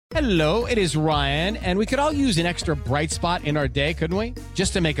Hello, it is Ryan, and we could all use an extra bright spot in our day, couldn't we?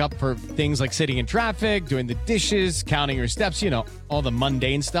 Just to make up for things like sitting in traffic, doing the dishes, counting your steps, all the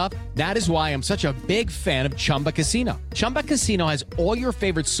mundane stuff. That is why I'm such a big fan of Chumba Casino. Chumba Casino has all your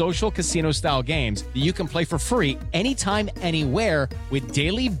favorite social casino-style games that you can play for free anytime, anywhere with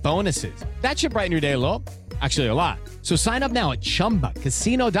daily bonuses. That should brighten your day a little. Actually, a lot. So sign up now at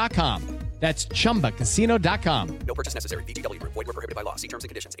ChumbaCasino.com. That's ChumbaCasino.com. No purchase necessary. VGW Group. Void where prohibited by law. See terms and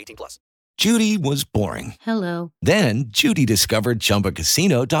conditions. 18+. Judy was boring. Hello. Then Judy discovered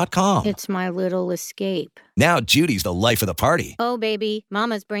ChumbaCasino.com. It's my little escape. Now Judy's the life of the party. Oh, baby,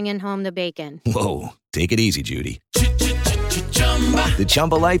 mama's bringing home the bacon. Whoa, take it easy, Judy. The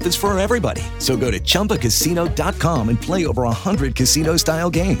Chumba life is for everybody. So go to ChumbaCasino.com and play over 100 casino-style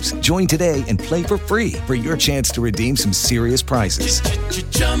games. Join today and play for free for your chance to redeem some serious prizes.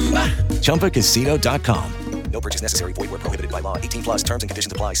 ChumbaCasino.com. No purchase necessary. Void where prohibited by law. 18+. Terms and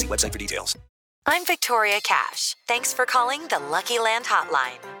conditions apply. See website for details. I'm Victoria Cash. Thanks for calling the Lucky Land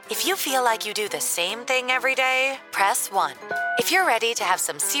Hotline. If you feel like you do the same thing every day, press 1. If you're ready to have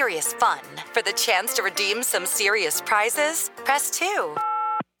some serious fun for the chance to redeem some serious prizes, press 2.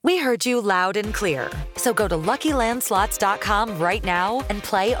 We heard you loud and clear. So go to LuckyLandSlots.com right now and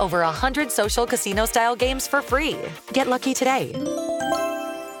play over 100 social casino-style games for free. Get lucky today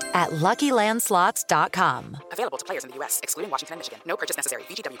at LuckyLandSlots.com. Available to players in the U.S., excluding Washington and Michigan. No purchase necessary.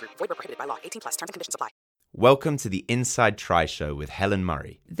 VGW Group. Void where prohibited by law. 18+. Terms and conditions apply. Welcome to the Inside Try Show with Helen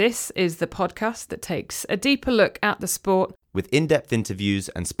Murray. This is the podcast that takes a deeper look at the sport with in-depth interviews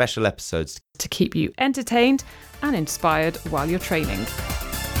and special episodes to keep you entertained and inspired while you're training.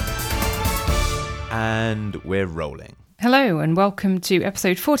 And we're rolling. Hello and welcome to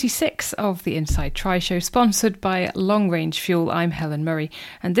episode 46 of the Inside Try Show, sponsored by Long Range Fuel. I'm Helen Murray,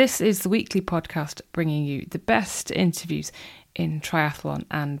 and this is the weekly podcast bringing you the best interviews in triathlon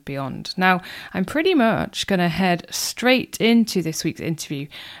and beyond. Now, I'm pretty much going to head straight into this week's interview,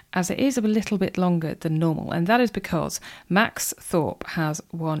 as it is a little bit longer than normal, and that is because Max Thorpe has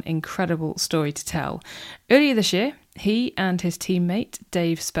one incredible story to tell. Earlier this year, he and his teammate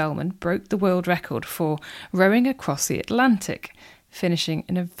Dave Spelman broke the world record for rowing across the Atlantic, finishing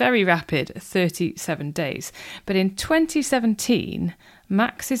in a very rapid 37 days. But in 2017,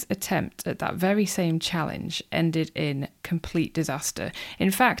 Max's attempt at that very same challenge ended in complete disaster.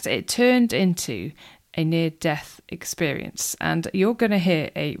 In fact, it turned into a near-death experience, and you're going to hear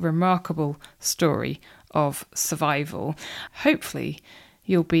a remarkable story of survival. Hopefully,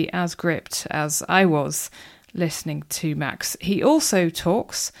 you'll be as gripped as I was listening to Max. He also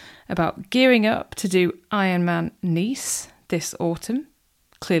talks about gearing up to do Ironman Nice this autumn,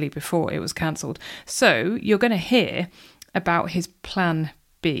 clearly before it was cancelled. So you're going to hear about his plan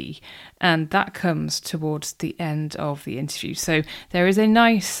B, and that comes towards the end of the interview. So there is a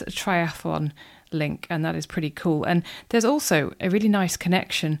nice triathlon link, and that is pretty cool. And there's also a really nice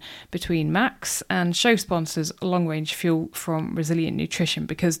connection between Max and show sponsors Long Range Fuel from Resilient Nutrition,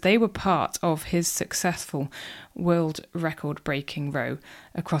 because they were part of his successful world record breaking row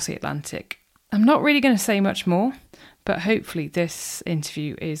across the Atlantic. I'm not really going to say much more, but hopefully this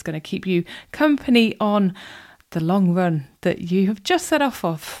interview is going to keep you company on the long run that you have just set off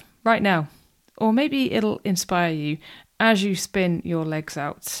of right now. Or maybe it'll inspire you as you spin your legs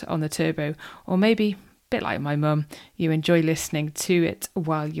out on the turbo, or maybe, a bit like my mum, you enjoy listening to it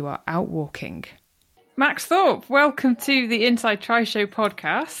while you are out walking. Max Thorpe, welcome to the Inside Try Show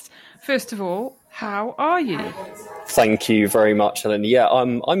podcast. First of all, how are you? Thank you very much, Helen. Yeah,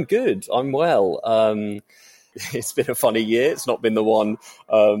 I'm good. I'm well. It's been a funny year. It's not been the one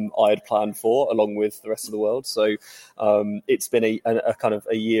I had planned for, along with the rest of the world. So it's been a kind of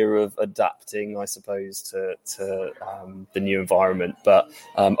a year of adapting, I suppose, to the new environment. But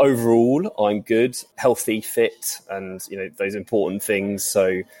overall, I'm good, healthy, fit, and those important things.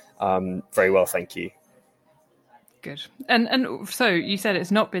 So very well, thank you. Good. And so you said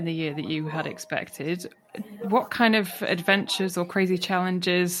it's not been the year that you had expected. What kind of adventures or crazy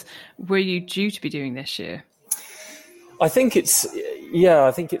challenges were you due to be doing this year? I think it's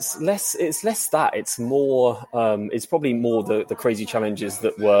less that. It's more, it's probably more the crazy challenges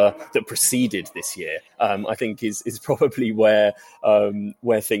that preceded this year. I think is probably where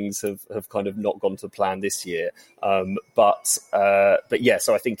things have kind of not gone to plan this year. But yeah,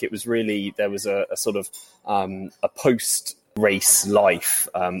 so I think it was really, there was a sort of a post race life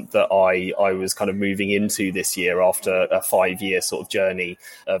that I was kind of moving into this year after a 5-year sort of journey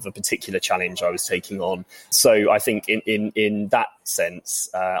of a particular challenge I was taking on. So I think in that sense,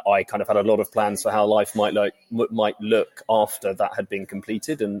 I kind of had a lot of plans for how life might look after that had been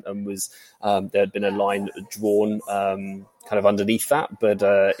completed, and was there had been a line drawn kind of underneath that. But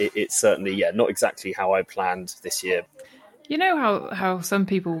it's certainly, not exactly how I planned this year. You know how some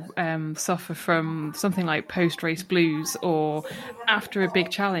people suffer from something like post-race blues, or after a big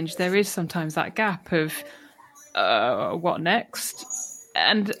challenge, there is sometimes that gap of what next?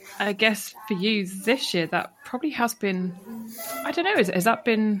 And I guess for you this year, that probably has been, I don't know, has that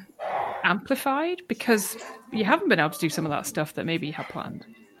been amplified because you haven't been able to do some of that stuff that maybe you had planned?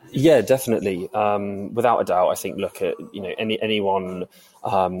 Yeah, definitely. Without a doubt, I think, look at, anyone,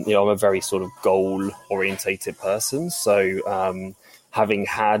 I'm a very sort of goal orientated person. So having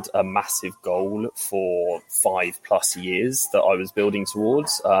had a massive goal for 5+ years that I was building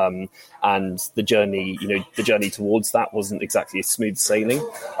towards, and the journey towards that wasn't exactly a smooth sailing.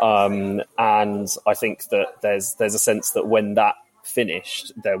 And I think that there's a sense that when that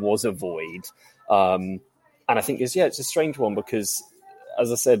finished, there was a void. And I think it's a strange one because,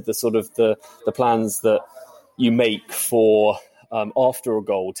 as I said, the plans that you make for after a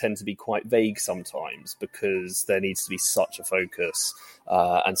goal tend to be quite vague sometimes because there needs to be such a focus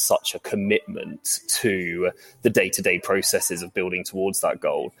and such a commitment to the day-to-day processes of building towards that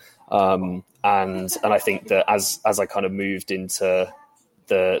goal. And I think that as I kind of moved into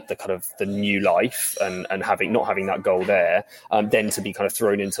the kind of the new life and not having that goal there, then to be kind of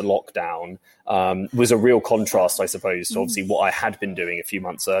thrown into lockdown was a real contrast, I suppose, to obviously what I had been doing a few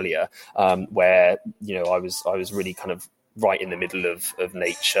months earlier, where I was really kind of right in the middle of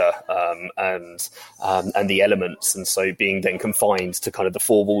nature and the elements, and so being then confined to kind of the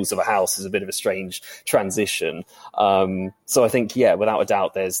four walls of a house is a bit of a strange transition. So I think, without a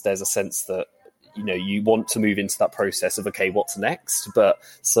doubt, there's a sense that you want to move into that process of, okay, what's next? But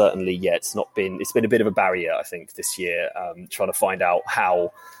certainly, it's been a bit of a barrier, I think, this year, trying to find out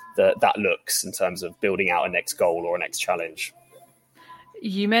how that looks in terms of building out a next goal or a next challenge.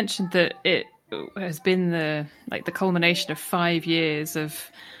 You mentioned that it has been the culmination of 5 years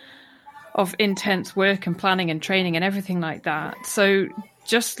of intense work and planning and training and everything like that. So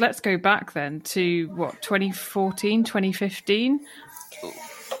just let's go back then to 2014, 2015.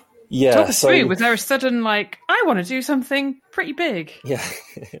 Yeah. Talk us through. Was there a sudden I want to do something pretty big? Yeah.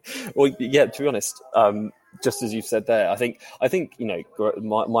 Well, yeah. To be honest, just as you've said there, I think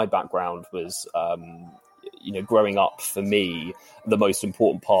my background was growing up. For me, the most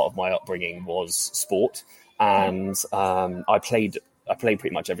important part of my upbringing was sport, and I played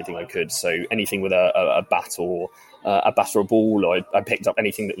pretty much everything I could. So anything with a bat or a ball, I picked up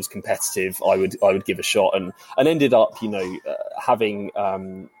anything that was competitive. I would give a shot, and ended up having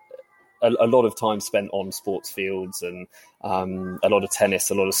a lot of time spent on sports fields, and a lot of tennis,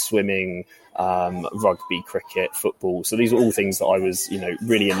 a lot of swimming, rugby, cricket, football. So these are all things that I was,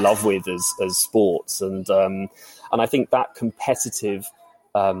 really in love with as sports. And I think that competitive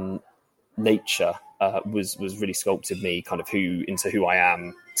nature was really sculpted me kind of into who I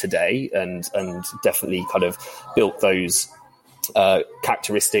am today, and definitely kind of built those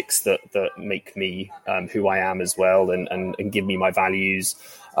characteristics that make me who I am as well, and give me my values.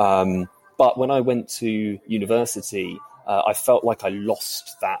 But when I went to university, I felt like I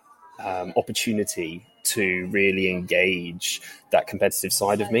lost that opportunity to really engage that competitive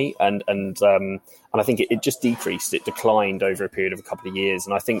side of me, and I think it just decreased. It declined over a period of a couple of years,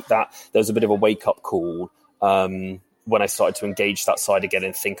 and I think that there was a bit of a wake up call when I started to engage that side again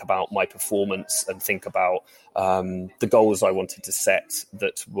and think about my performance and think about the goals I wanted to set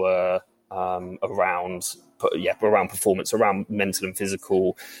that were around performance, around mental and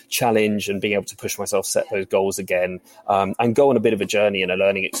physical challenge, and being able to push myself, set those goals again, and go on a bit of a journey and a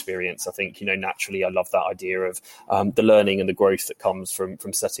learning experience. I think, naturally, I love that idea of the learning and the growth that comes from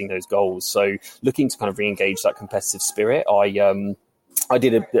setting those goals. So looking to kind of re-engage that competitive spirit, I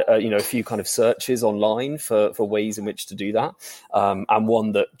did a few kind of searches online for ways in which to do that, and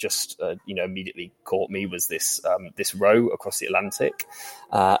one that just immediately caught me was this row across the Atlantic,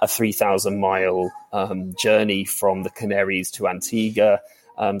 a 3,000-mile journey from the Canaries to Antigua.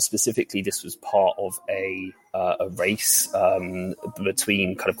 Specifically, this was part of a race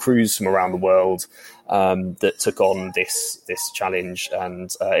between kind of crews from around the world that took on this challenge,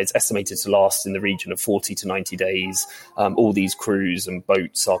 and it's estimated to last in the region of 40 to 90 days. All these crews and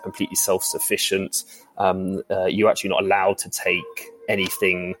boats are completely self-sufficient. You're actually not allowed to take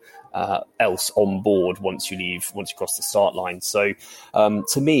anything else on board once you cross the start line. So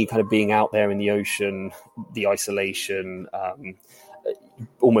to me, kind of being out there in the ocean, the isolation,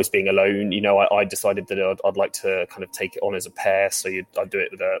 almost being alone, I decided that I'd like to kind of take it on as a pair. So I'd do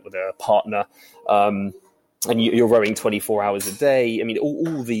it with a partner, and you're rowing 24 hours a day. I mean,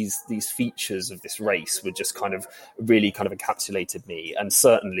 all these features of this race were just kind of really kind of encapsulated me. And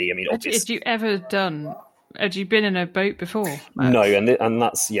certainly, I mean, obviously, had you ever done Had you been in a boat before, Max? No, and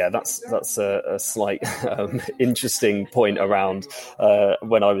that's a slight interesting point around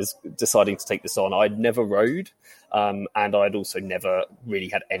when I was deciding to take this on. I'd never rowed, and I'd also never really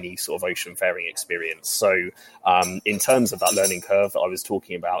had any sort of ocean faring experience. So in terms of that learning curve that I was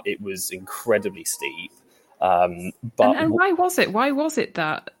talking about, it was incredibly steep. But and why was it? Why was it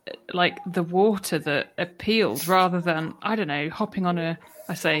that like the water that appealed rather than, I don't know, hopping on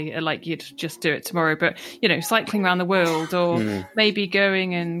like you'd just do it tomorrow, but cycling around the world, or maybe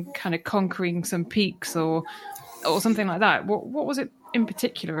going and kind of conquering some peaks or something like that? What was it in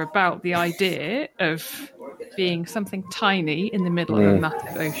particular about the idea of being something tiny in the middle of a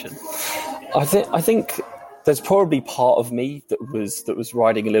massive ocean? I think there's probably part of me that was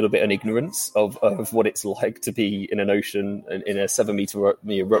riding a little bit in ignorance of what it's like to be in an ocean, in a 7-meter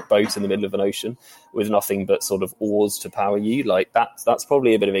boat in the middle of an ocean with nothing but sort of oars to power you. Like that's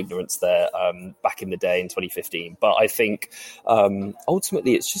probably a bit of ignorance there back in the day in 2015. But I think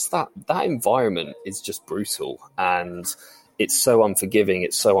ultimately it's just that environment is just brutal, and it's so unforgiving,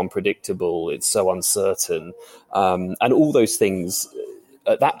 it's so unpredictable, it's so uncertain, and all those things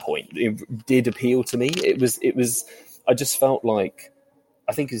at that point it did appeal to me. It was I just felt like,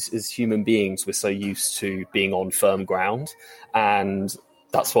 I think as human beings we're so used to being on firm ground, and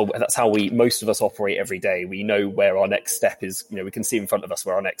that's how most of us operate every day. We know where our next step is. We can see in front of us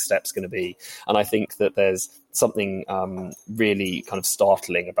where our next step's going to be, and I think that there's something really kind of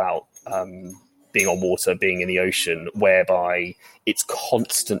startling about being on water, being in the ocean, whereby it's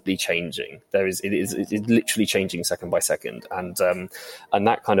constantly changing. It is literally changing second by second, and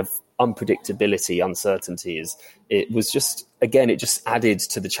that kind of unpredictability, uncertainty it just added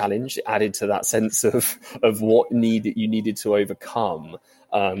to the challenge. It added to that sense of what you needed to overcome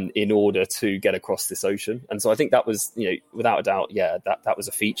in order to get across this ocean. And so I think that was, without a doubt, that was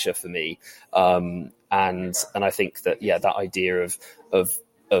a feature for me. And I think that that idea of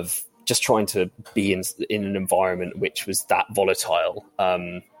just trying to be in an environment which was that volatile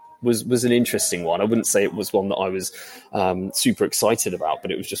was an interesting one. I wouldn't say it was one that I was super excited about,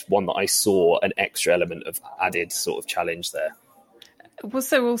 but it was just one that I saw an extra element of added sort of challenge there.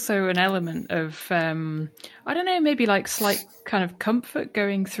 Was there also an element of, I don't know, maybe like slight kind of comfort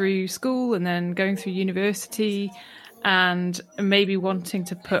going through school and then going through university, and maybe wanting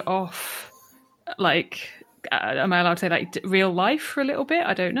to put off, like, am I allowed to say like real life for a little bit?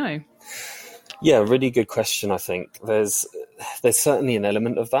 I don't know. Yeah, really good question. I think there's certainly an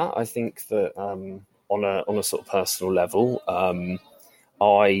element of that. I think that on a sort of personal level, I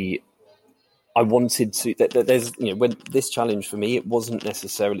wanted to. There's when this challenge for me, it wasn't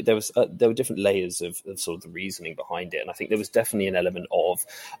necessarily there were different layers of sort of the reasoning behind it, and I think there was definitely an element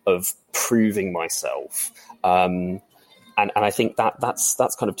of proving myself. And I think that's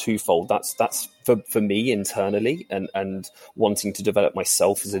kind of twofold. That's for me internally and wanting to develop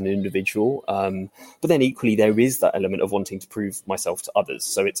myself as an individual. But then equally there is that element of wanting to prove myself to others.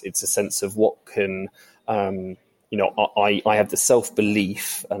 So it's a sense of what can, I have the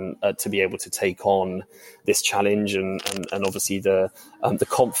self-belief and to be able to take on this challenge and obviously the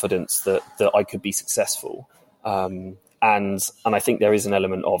confidence that I could be successful. And I think there is an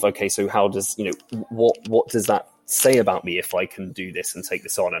element of, okay, so how does, what does that say about me if I can do this and take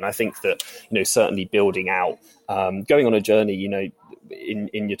this on? And I think that, certainly building out, going on a journey,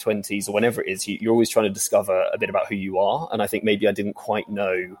 in your 20s or whenever it is, you're always trying to discover a bit about who you are. And I think maybe I didn't quite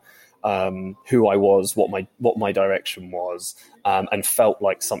know who I was, what my direction was, and felt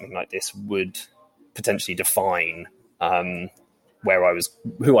like something like this would potentially define where I was,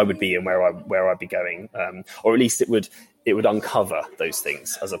 who I would be, and where I'd be going, or at least it would uncover those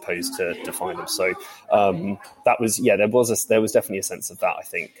things as opposed to define them. So that was, there was definitely a sense of that, I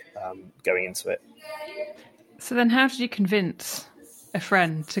think, going into it. So then how did you convince a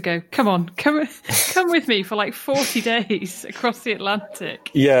friend to go, come with me for like 40 days across the Atlantic?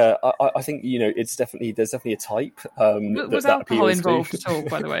 Yeah, I think, there's definitely a type. Was alcohol involved at all,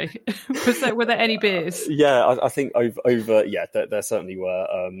 by the way? Were there any beers? Yeah, I think over there certainly were.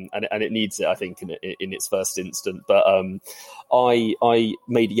 And it needs it, I think, in its first instant. But I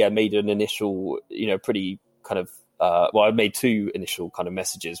made an initial, pretty kind of, I made two initial kind of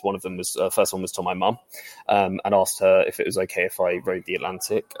messages. One of them was, first one was to my mum, and asked her if it was okay if I rode the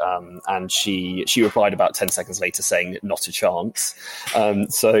Atlantic. And she replied about 10 seconds later saying not a chance.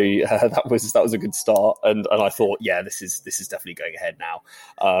 So that was a good start. And I thought, this is definitely going ahead now.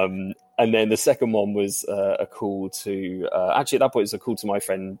 And then the second one was a call to, actually at that point it was a call to my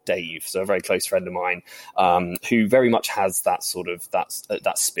friend Dave, so a very close friend of mine, who very much has that sort of,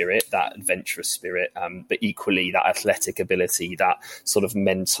 that spirit, that adventurous spirit, but equally that athletic ability, that sort of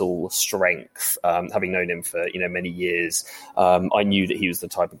mental strength. Having known him for, many years, I knew that he was the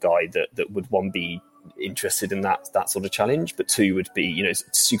type of guy that would, one, be interested in that sort of challenge, but two would be,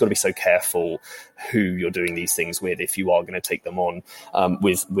 you've got to be so careful who you're doing these things with if you are going to take them on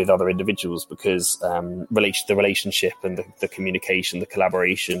with other individuals, because the relationship and the communication, the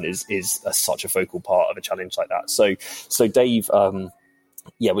collaboration is such a focal part of a challenge like that. So Dave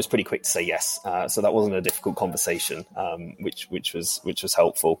was pretty quick to say yes, so that wasn't a difficult conversation, which was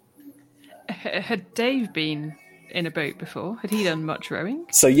helpful. Had Dave been in a boat before? Had he done much rowing?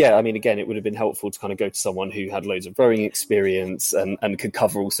 So again, it would have been helpful to kind of go to someone who had loads of rowing experience and could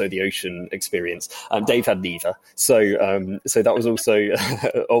cover also the ocean experience. Dave had neither, so that was also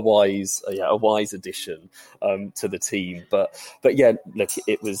a wise addition to the team. But yeah, look,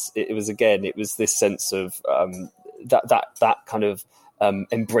 it was this sense of that kind of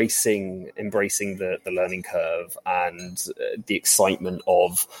embracing the learning curve and the excitement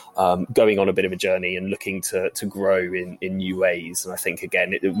of going on a bit of a journey and looking to grow in new ways. And I think,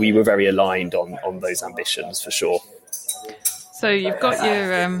 again, we were very aligned on those ambitions for sure. So you've got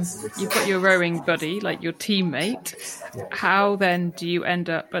your rowing buddy, like your teammate. How then do you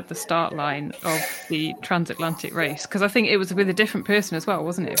end up at the start line of the transatlantic race? Because I think it was with a different person as well,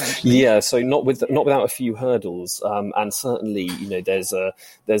 wasn't it? Eventually, yeah. So not without a few hurdles, and certainly, there's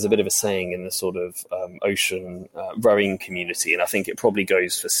a bit of a saying in the sort of ocean rowing community, and I think it probably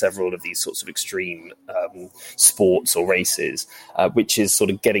goes for several of these sorts of extreme sports or races, which is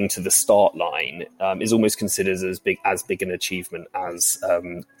sort of getting to the start line is almost considered as big an achievement as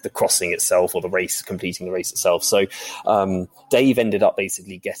the crossing itself or completing the race itself. So Dave ended up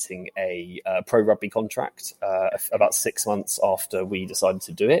basically getting a pro rugby contract about 6 months after we decided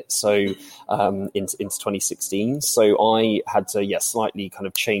to do it. So into 2016. So I had to slightly kind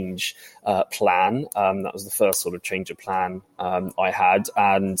of change plan. That was the first sort of change of plan I had,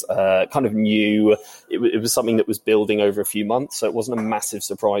 and kind of knew it was something that was building over a few months. So it wasn't a massive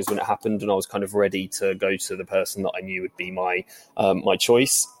surprise when it happened, and I was kind of ready to go to the person that I knew would be my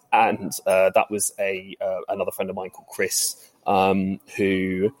choice. And that was another friend of mine called Chris,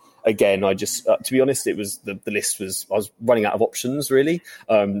 who, again, I just, to be honest, it was the list was, I was running out of options, really.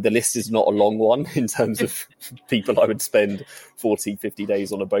 The list is not a long one in terms of people I would spend 40, 50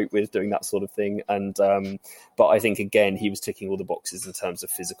 days on a boat with doing that sort of thing. And, but I think, again, he was ticking all the boxes in terms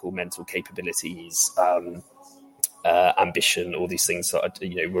of physical, mental capabilities, ambition, all these things that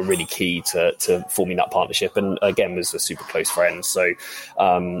were really key to forming that partnership, and again was a super close friend. So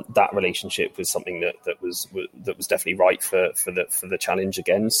that relationship was something that was definitely right for the challenge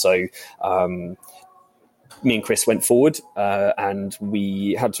again. So me and Chris went forward, and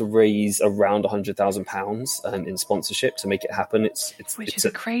we had to raise around £100,000 in sponsorship to make it happen. Which is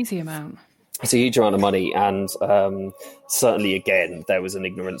a crazy amount. It's a huge amount of money, and certainly, again, there was an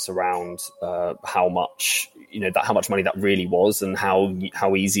ignorance around how much money that really was, and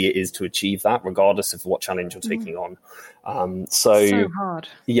how easy it is to achieve that, regardless of what challenge you're taking on. So hard.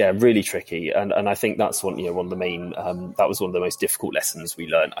 Yeah, really tricky, and I think that's one of the main. That was one of the most difficult lessons we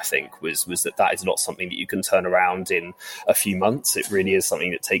learned. I think was that is not something that you can turn around in a few months. It really is something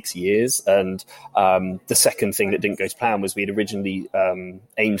that takes years. And the second thing that didn't go to plan was we had originally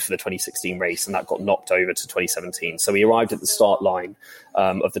aimed for the 2016 race, and that got knocked over to 2017. So we arrived at the start line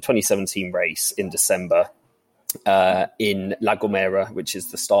of the 2017 race in December. In La Gomera, which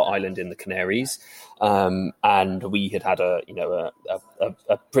is the start island in the Canaries, and we had a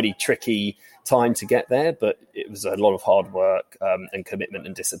pretty tricky time to get there, but it was a lot of hard work and commitment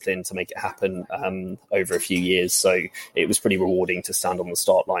and discipline to make it happen over a few years. So it was pretty rewarding to stand on the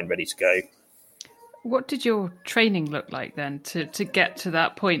start line ready to go. What did your training look like then to get to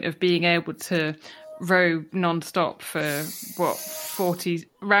that point of being able to row non-stop for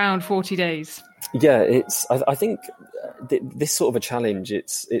around 40 days? Yeah, I think this sort of a challenge,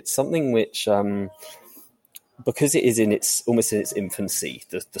 it's something which, because it is almost in its infancy,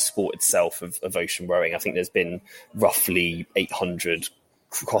 the sport itself of ocean rowing. I think there's been roughly 800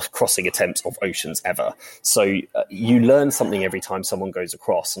 crossing attempts of oceans ever. So you learn something every time someone goes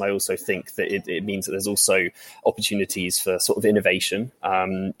across. And I also think that it means that there's also opportunities for sort of innovation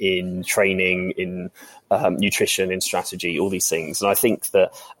in training, in nutrition, in strategy, all these things. And I think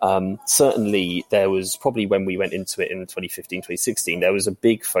that certainly there was probably, when we went into it in 2015, 2016, there was a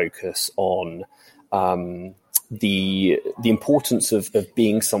big focus on the importance of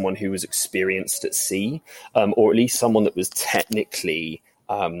being someone who was experienced at sea, or at least someone that was technically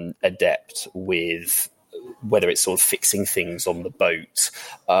adept with whether it's sort of fixing things on the boat,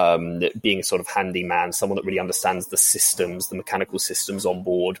 being a sort of handyman, someone that really understands the systems, the mechanical systems on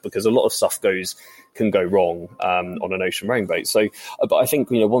board, because a lot of stuff can go wrong on an ocean rowing boat. So, but I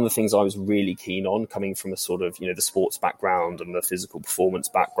think, one of the things I was really keen on, coming from a sort of, the sports background and the physical performance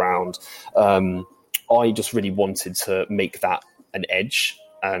background, I just really wanted to make that an edge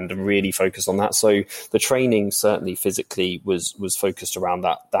and really focus on that. So the training certainly physically was focused around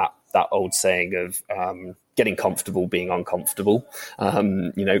that old saying of getting comfortable being uncomfortable.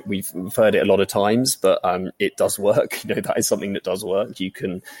 We've heard it a lot of times, but it does work. That is something that does work. If you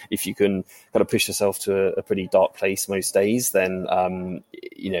can kind of push yourself to a pretty dark place most days, then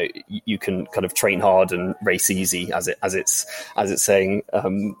you can kind of train hard and race easy, as it's saying.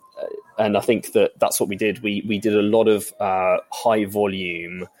 And I think that's what we did. We did a lot of high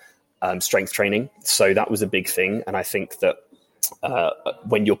volume strength training. So that was a big thing. And I think that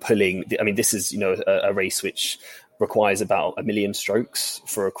when you're pulling, this is, a race which requires about 1 million strokes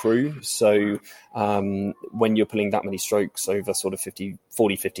for a crew. So when you're pulling that many strokes over sort of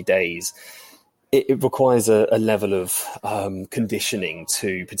 50 days, it requires a level of conditioning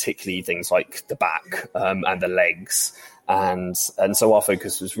to particularly things like the back and the legs. And so our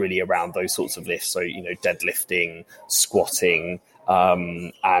focus was really around those sorts of lifts. So, deadlifting, squatting,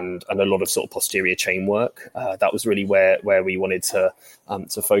 and a lot of sort of posterior chain work. That was really where we wanted to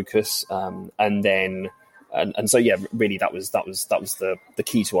focus. So really that was the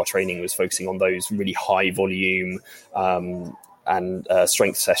key to our training, was focusing on those really high volume and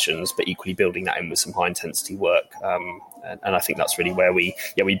strength sessions, but equally building that in with some high intensity work. And I think that's really where we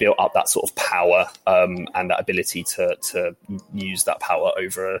built up that sort of power and that ability to use that power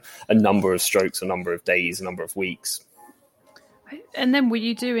over a number of strokes, a number of days, a number of weeks. And then were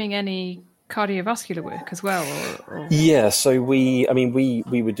you doing any cardiovascular work as well? Or? Yeah, so we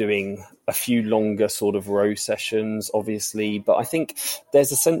were doing a few longer sort of row sessions, obviously, but I think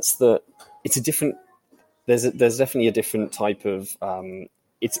there's a sense that it's a different. There's definitely a different type of.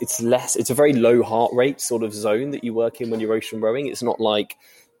 It's a very low heart rate sort of zone that you work in when you're ocean rowing. It's not like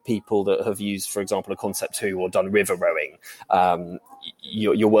people that have used, for example, a Concept 2 or done river rowing.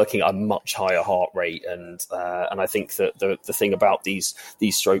 You're working at a much higher heart rate, and I think that the thing about these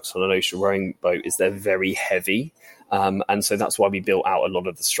strokes on an ocean rowing boat is they're very heavy. And so that's why we built out a lot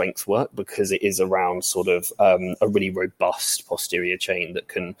of the strength work, because it is around sort of a really robust posterior chain that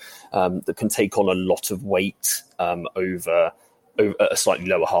can take on a lot of weight over a slightly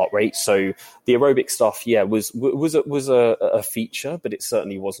lower heart rate. So the aerobic stuff, was a feature, but it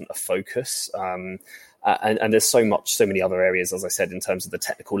certainly wasn't a focus. And there's so many other areas, as I said, in terms of the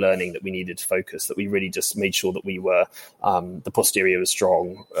technical learning that we needed to focus, that we really just made sure that we were, the posterior was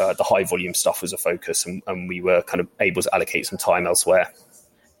strong, the high volume stuff was a focus, and we were kind of able to allocate some time elsewhere.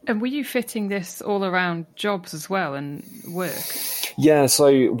 And were you fitting this all around jobs as well and work? Yeah,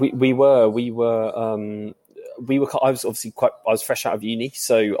 so we were. I was obviously I was fresh out of uni,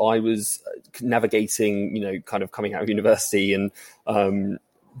 so I was navigating, kind of coming out of university, and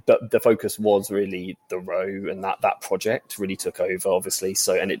but the focus was really the row, and that project really took over, obviously.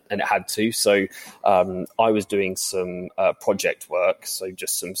 So and it had to. So I was doing some project work, so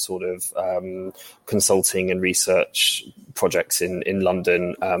just some sort of consulting and research projects in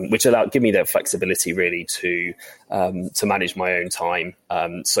London, which give me that flexibility really to manage my own time.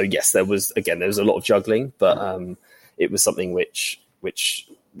 So yes, there was a lot of juggling, but it was something which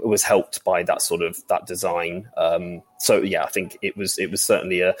was helped by that sort of that design. So yeah, I think it was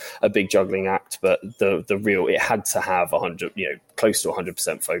certainly a big juggling act, but it had to have 100, close to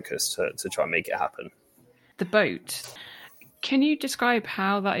 100% focus to try and make it happen. The boat. Can you describe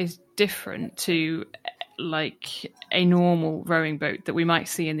how that is different to like a normal rowing boat that we might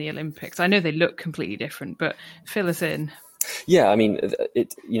see in the Olympics? I know they look completely different, but fill us in. Yeah, I mean,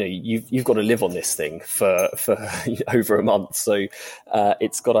 you've got to live on this thing for over a month, so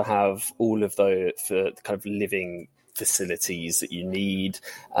it's got to have all of the kind of living facilities that you need.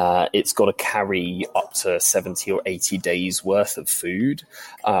 It's got to carry up to 70 or 80 days worth of food.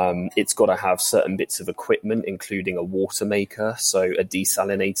 It's got to have certain bits of equipment, including a water maker, so a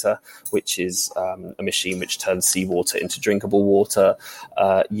desalinator, which is a machine which turns seawater into drinkable water.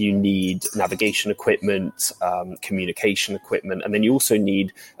 You need navigation equipment, communication equipment, and then you also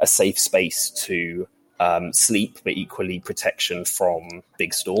need a safe space to sleep, but equally protection from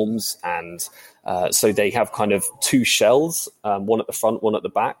big storms. And so they have kind of two shells, one at the front, one at the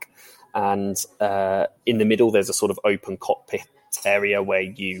back. And in the middle, there's a sort of open cockpit area where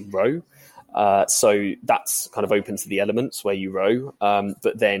you row. So that's kind of open to the elements where you row.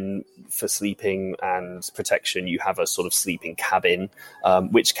 But then for sleeping and protection, you have a sort of sleeping cabin,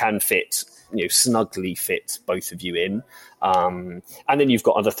 which can fit, snugly fit both of you in. And then you've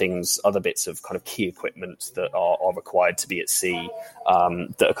got other things, other bits of kind of key equipment that are required to be at sea,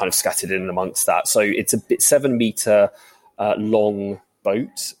 that are kind of scattered in amongst that. So it's a 7-meter long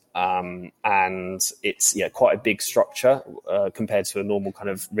boat. And it's quite a big structure compared to a normal kind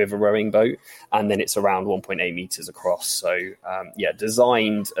of river rowing boat, and then it's around 1.8 meters across. So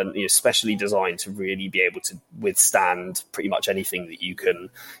designed and specially designed to really be able to withstand pretty much anything that you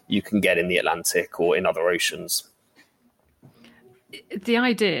can get in the Atlantic or in other oceans. The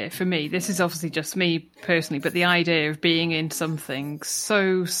idea for me, this is obviously just me personally, but the idea of being in something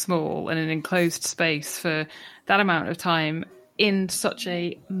so small and an enclosed space for that amount of time in such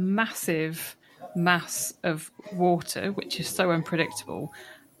a massive mass of water, which is so unpredictable,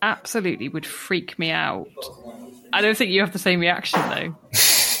 absolutely would freak me out. I don't think you have the same reaction,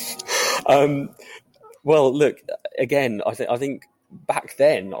 though. Well, look, again, I think back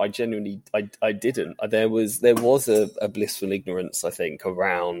then I genuinely I didn't. There was a blissful ignorance, I think,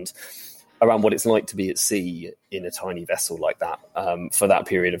 around what it's like to be at sea in a tiny vessel like that for that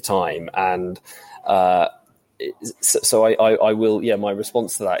period of time. And so I will, my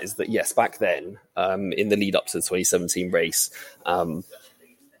response to that is that, yes, back then, in the lead up to the 2017 race,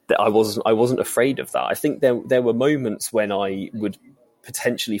 that I wasn't afraid of that. I think there were moments when I would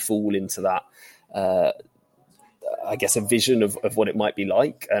potentially fall into that, I guess, a vision of what it might be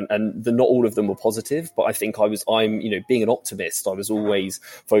like, and not all of them were positive, but I think I'm being an optimist, I was always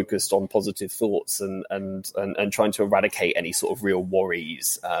focused on positive thoughts and trying to eradicate any sort of real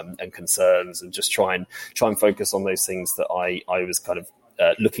worries and concerns, and just try and focus on those things that I was kind of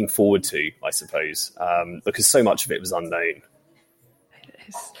looking forward to, I suppose, because so much of it was unknown.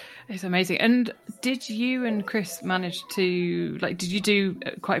 It's amazing. And did you and Chris manage to, did you do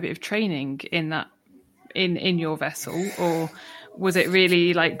quite a bit of training in that, in your vessel, or was it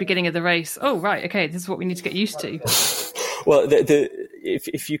really like beginning of the race? Oh, right, okay, this is what we need to get used to. Well,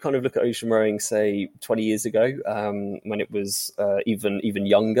 if you kind of look at ocean rowing, say 20 years ago, when it was even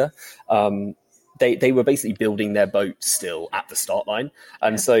younger, they were basically building their boat still at the start line,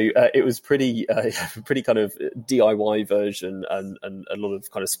 and so it was pretty kind of DIY version and a lot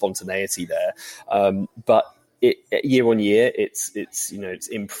of kind of spontaneity there. But year on year, it's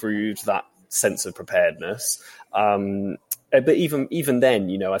improved that sense of preparedness. But even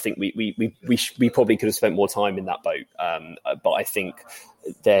then, I think we probably could have spent more time in that boat. But I think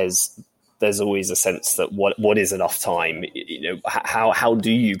there's always a sense that what is enough time? How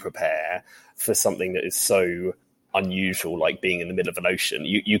do you prepare for something that is so unusual, like being in the middle of an ocean?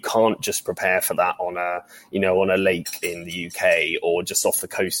 You can't just prepare for that on a lake in the UK or just off the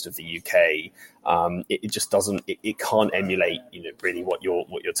coast of the UK. It just doesn't. It can't emulate really what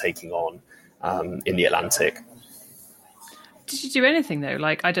you're taking on in the Atlantic. Did you do anything though?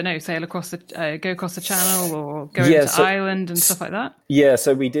 Like, I don't know, sail across go across the channel, or go over to Ireland and stuff like that? Yeah,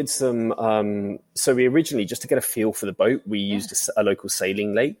 so we did some. So we originally, just to get a feel for the boat, we used a local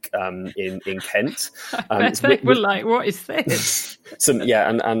sailing lake in Kent. They were like, "What is this?"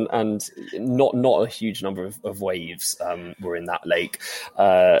 And not a huge number of waves were in that lake,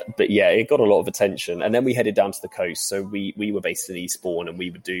 but yeah, it got a lot of attention. And then we headed down to the coast. So we were based in Eastbourne, and we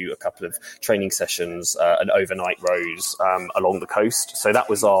would do a couple of training sessions and overnight rows along the coast. So that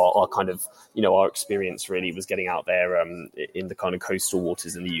was our kind of our experience really, was getting out there in the kind of coastal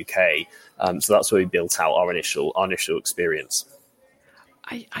waters in the UK. So that's where we built out our initial experience.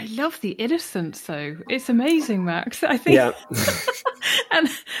 I love the innocence, though. It's amazing, Max. I think, yeah. and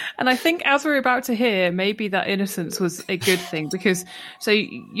I think, as we're about to hear, maybe that innocence was a good thing, because so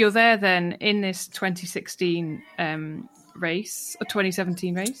you're there then in this 2016 race, or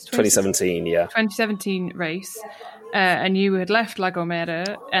 2017 race? 2017, yeah. 2017 race, and you had left La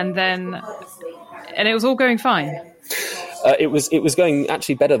Gomera, and it was all going fine. It was going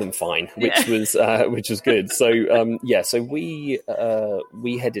actually better than fine, which was good. So so we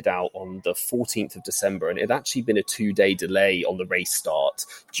headed out on the 14th of December, and it had actually been a 2-day delay on the race start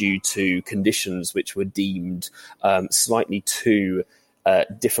due to conditions which were deemed slightly too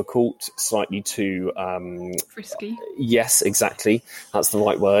difficult, slightly too risky. Yes, exactly. That's the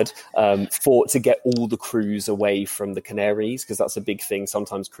right word. To get all the crews away from the Canaries, because that's a big thing.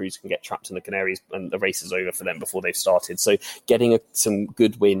 Sometimes crews can get trapped in the Canaries and the race is over for them before they've started. So getting some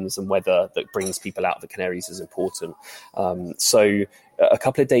good winds and weather that brings people out of the Canaries is important. a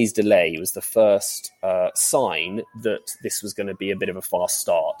couple of days delay was the first sign that this was going to be a bit of a fast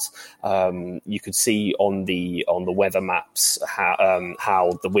start. You could see on the weather maps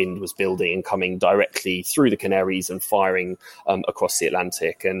how the wind was building and coming directly through the Canaries and firing across the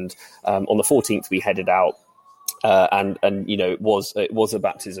Atlantic. And on the 14th, we headed out. And it was a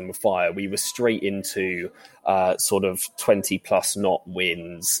baptism of fire. We were straight into sort of 20 plus knot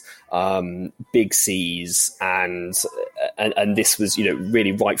winds, big seas, and this was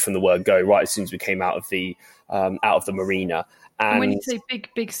really right from the word go, right as soon as we came out of the marina. And when you say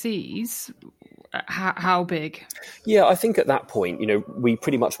big seas, how big? Yeah, I think at that point, we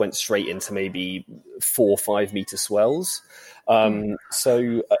pretty much went straight into maybe 4 or 5 meter swells. It's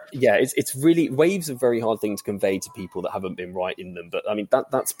really, waves are a very hard thing to convey to people that haven't been right in them. But I mean,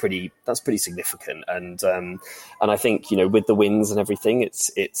 that's pretty significant. And I think, with the winds and everything,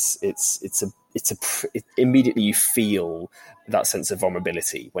 immediately you feel that sense of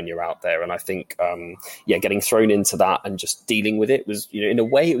vulnerability when you're out there. And I think, getting thrown into that and just dealing with it was, in a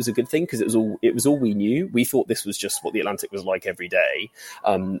way it was a good thing, because it was all we knew. We thought this was just what the Atlantic was like every day.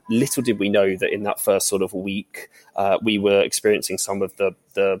 Little did we know that in that first sort of week, we were experiencing some of the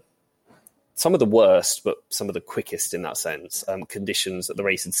worst, but some of the quickest in that sense, conditions that the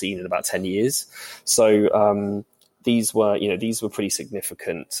race had seen in about 10 years. So, these were pretty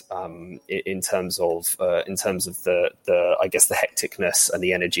significant in terms of the I guess the hecticness and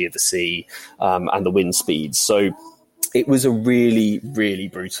the energy of the sea and the wind speeds. So it was a really, really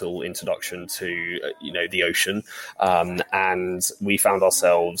brutal introduction to the ocean, and we found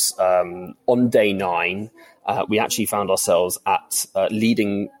ourselves on day 9. We actually found ourselves at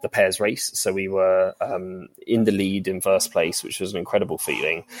leading the pairs race. So we were in the lead in first place, which was an incredible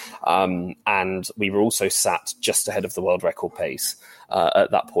feeling. And we were also sat just ahead of the world record pace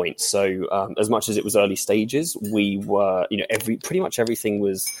at that point. So as much as it was early stages, we were, pretty much everything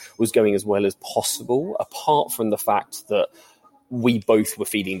was going as well as possible, apart from the fact that we both were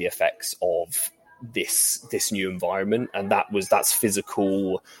feeling the effects of this new environment, and that's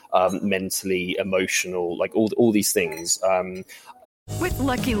physical, mentally, emotional, like all these things. With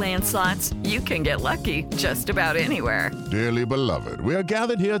Lucky Land Slots, you can get lucky just about anywhere. Dearly beloved, we are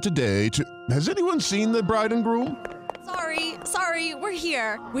gathered here today to... Has anyone seen the bride and groom? Sorry, we're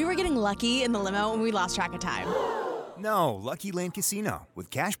here. We were getting lucky in the limo and we lost track of time. No, Lucky Land Casino, with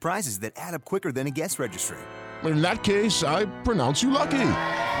cash prizes that add up quicker than a guest registry. In that case, I pronounce you lucky.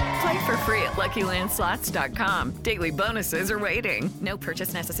 Play for free at LuckyLandSlots.com. Daily bonuses are waiting. No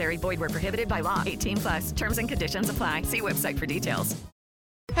purchase necessary. Void where prohibited by law. 18+. Terms and conditions apply. See website for details.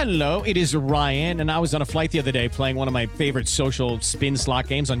 Hello, it is Ryan, and I was on a flight the other day playing one of my favorite social spin slot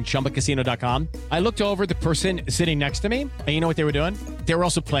games on ChumbaCasino.com. I looked over at the person sitting next to me, and you know what they were doing? They were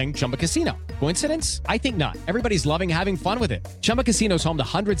also playing Chumba Casino. Coincidence? I think not. Everybody's loving having fun with it. Chumba Casino is home to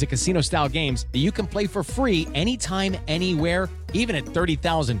hundreds of casino-style games that you can play for free anytime, anywhere, even at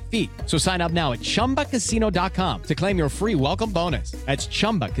 30,000 feet. So sign up now at ChumbaCasino.com to claim your free welcome bonus. That's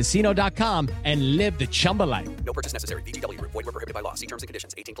ChumbaCasino.com and live the Chumba life. No purchase necessary. VGW. Void where prohibited by law. See terms and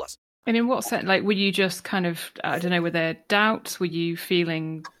conditions. 18+. And in what sense? Like, were you just kind of, I don't know, were there doubts? Were you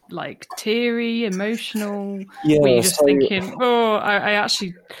feeling like teary, emotional? Yeah, were you just thinking, I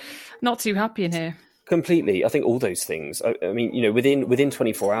actually not too happy in here? Completely. I think all those things. I mean, within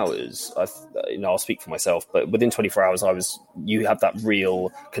 24 hours, I'll speak for myself, but within 24 hours, you have that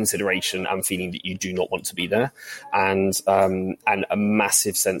real consideration and feeling that you do not want to be there, and a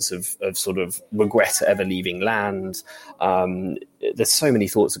massive sense of sort of regret at ever leaving land. There's so many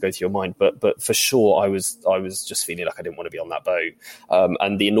thoughts that go through your mind, but for sure, I was just feeling like I didn't want to be on that boat,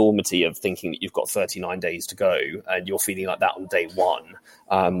 and the enormity of thinking that you've got 39 days to go and you're feeling like that on day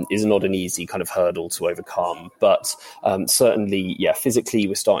 1 is not an easy kind of hurdle to overcome. But certainly, physically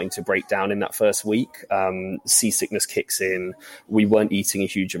we're starting to break down in that first week. Seasickness kicks in. We weren't eating a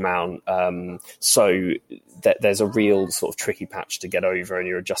huge amount, so there's a real sort of tricky patch to get over, and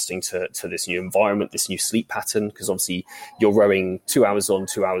you're adjusting to this new environment, this new sleep pattern, because obviously you're rowing 2 hours on,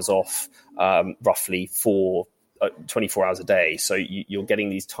 2 hours off, roughly for 24 hours a day. So you're getting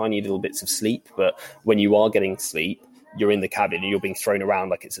these tiny little bits of sleep, but when you are getting sleep, you're in the cabin and you're being thrown around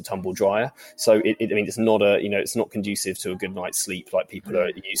like it's a tumble dryer. So it's not it's not conducive to a good night's sleep like people are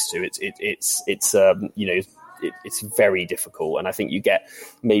used to. It's very difficult, and I think you get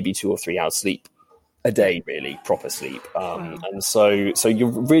maybe 2 or 3 hours sleep a day, really proper sleep, and so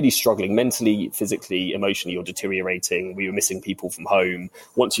you're really struggling mentally, physically, emotionally. You're deteriorating. We were missing people from home.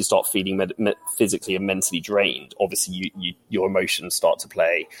 Once you start feeling physically and mentally drained, obviously your emotions start to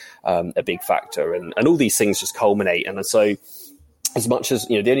play a big factor, and all these things just culminate. And so, as much as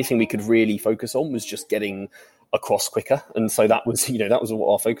the only thing we could really focus on was just getting across quicker. And so that was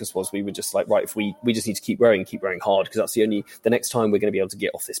what our focus was. We were just like, right, if we just need to keep rowing hard, because that's the next time we're going to be able to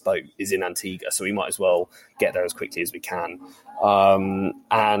get off this boat is in Antigua. So we might as well get there as quickly as we can.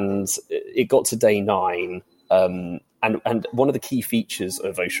 And it got to day 9. And one of the key features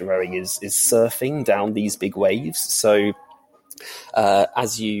of ocean rowing is surfing down these big waves. So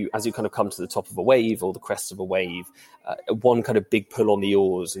as you kind of come to the top of a wave or the crest of a wave, one kind of big pull on the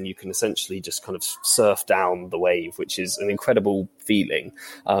oars, and you can essentially just kind of surf down the wave, which is an incredible feeling,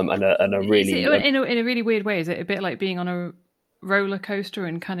 and a really in a really weird way. Is it a bit like being on a roller coaster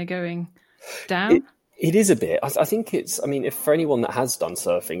and kind of going down? It is a bit. I think it's. I mean, if for anyone that has done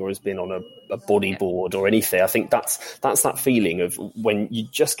surfing or has been on a bodyboard or anything, I think that's that feeling of when you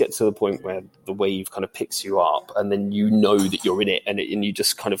just get to the point where the wave kind of picks you up, and then you know that you're in it, and you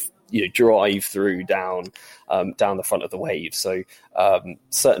just kind of drive through down the front of the wave. So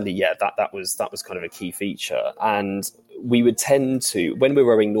certainly, yeah, that was kind of a key feature. And we would tend to, when we're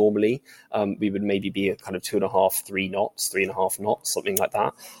rowing normally, we would maybe be at kind of 3.5 knots, something like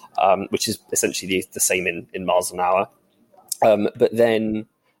that, which is essentially the same in miles an hour. But then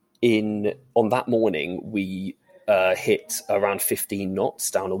on that morning, we hit around 15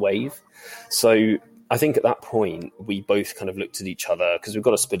 knots down a wave. So I think at that point, we both kind of looked at each other, because we've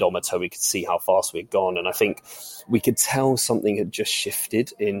got a speedometer, we could see how fast we'd gone. And I think we could tell something had just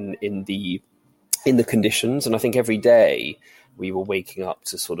shifted in the conditions. And I think every day we were waking up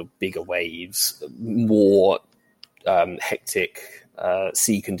to sort of bigger waves, more hectic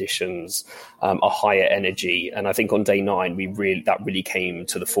sea conditions, a higher energy. And I think on day 9, that really came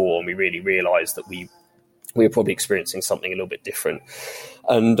to the fore, and we really realized that we were probably experiencing something a little bit different.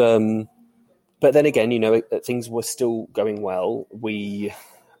 And but then again, things were still going well. We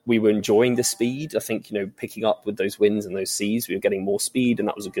were enjoying the speed. I think, picking up with those winds and those seas, we were getting more speed, and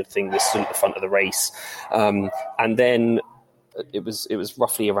that was a good thing. We're still at the front of the race. And then it was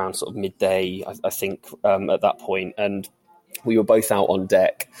roughly around sort of midday, I think, at that point. And we were both out on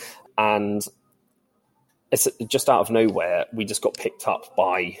deck, and it's just out of nowhere, we just got picked up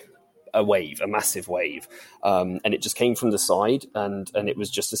by a massive wave, and it just came from the side, and it was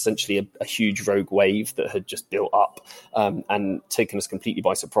just essentially a huge rogue wave that had just built up and taken us completely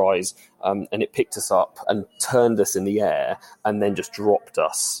by surprise, and it picked us up and turned us in the air, and then just dropped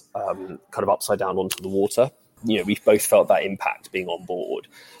us kind of upside down onto the water. We both felt that impact being on board.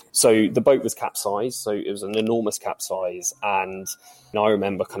 So the boat was capsized, so it was an enormous capsize, and I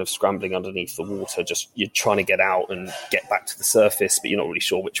remember kind of scrambling underneath the water, just you're trying to get out and get back to the surface, but you're not really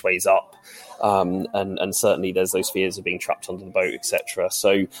sure which way's up. And certainly there's those fears of being trapped under the boat, etc.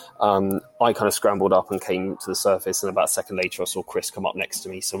 So I kind of scrambled up and came to the surface, and about a second later I saw Chris come up next to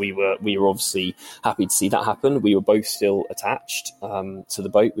me. So we were obviously happy to see that happen. We were both still attached to the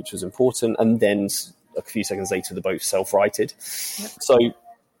boat, which was important, and then a few seconds later the boat self-righted. Yep. So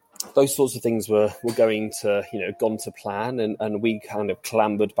those sorts of things were going to, gone to plan, and we kind of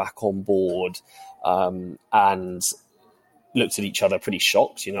clambered back on board and looked at each other pretty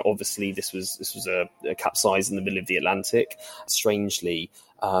shocked. Obviously this was a capsize in the middle of the Atlantic. Strangely,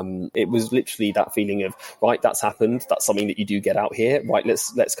 it was literally that feeling of, right, that's happened. That's something that you do get out here. Right,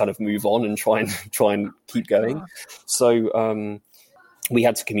 let's kind of move on and try and keep going. So we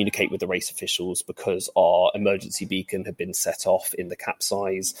had to communicate with the race officials because our emergency beacon had been set off in the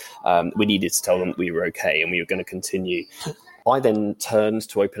capsize. We needed to tell them that we were okay and we were going to continue. I then turned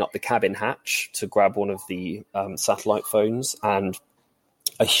to open up the cabin hatch to grab one of the satellite phones, and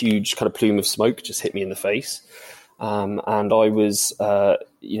a huge kind of plume of smoke just hit me in the face. And I was,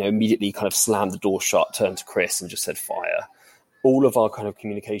 immediately kind of slammed the door shut, turned to Chris and just said, fire. All of our kind of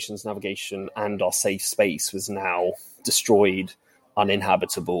communications, navigation, and our safe space was now destroyed,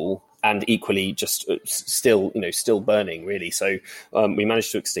 uninhabitable, and equally just still burning, really. So we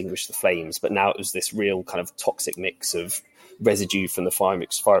managed to extinguish the flames, but now it was this real kind of toxic mix of residue from the fire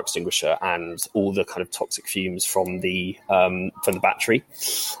extinguisher and all the kind of toxic fumes from the battery.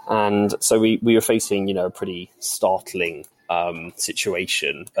 And so we were facing, a pretty startling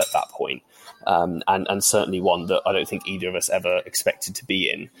situation at that point, and certainly one that I don't think either of us ever expected to be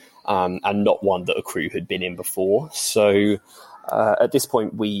in, and not one that a crew had been in before. So at this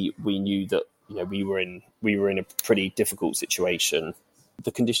point, we knew that we were in a pretty difficult situation.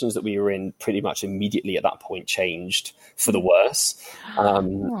 The conditions that we were in pretty much immediately at that point changed for the worse,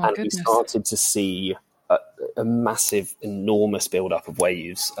 and we started to see a massive, enormous build-up of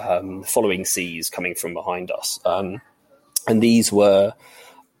waves following seas coming from behind us, and these were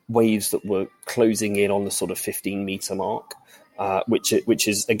waves that were closing in on the sort of 15-meter mark. which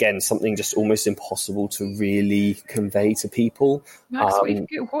is, again, something just almost impossible to really convey to people. Max,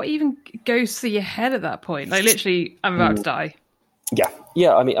 what even goes through your head at that point? Like, literally, I'm about to die.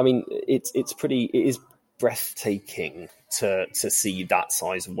 Yeah. I mean, it is breathtaking to see that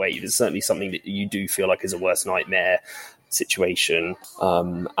size of wave. It's certainly something that you do feel like is a worst nightmare situation.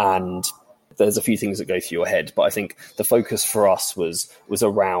 And there's a few things that go through your head, but I think the focus for us was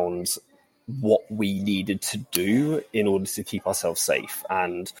around what we needed to do in order to keep ourselves safe.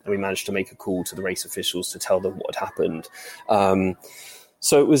 And we managed to make a call to the race officials to tell them what had happened.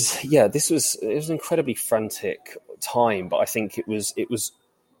 So it was an incredibly frantic time, but I think it was,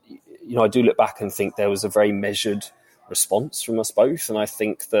 I do look back and think there was a very measured response from us both. And I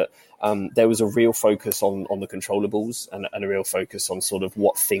think that there was a real focus on the controllables and a real focus on sort of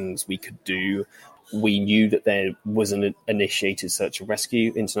what things we could do. We knew that there was an initiated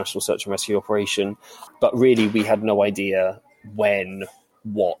international search and rescue operation, but really we had no idea when,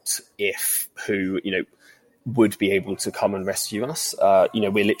 what, if, who, would be able to come and rescue us.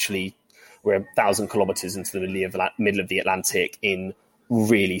 We're 1,000 kilometers into the middle of the Atlantic in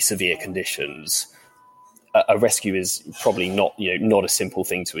really severe conditions. A rescue is probably not a simple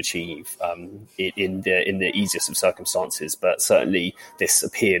thing to achieve in the easiest of circumstances, but certainly this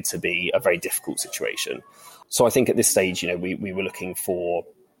appeared to be a very difficult situation. So I think at this stage, we were looking for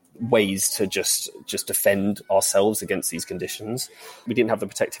ways to just defend ourselves against these conditions. We didn't have the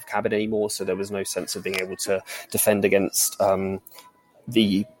protective cabin anymore, so there was no sense of being able to defend against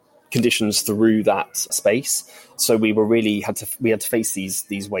the conditions through that space. So we had to face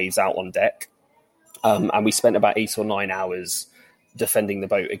these waves out on deck. And we spent about 8 or 9 hours defending the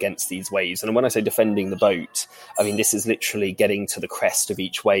boat against these waves. And when I say defending the boat, I mean, this is literally getting to the crest of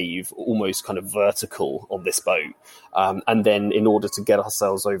each wave, almost kind of vertical on this boat. And then in order to get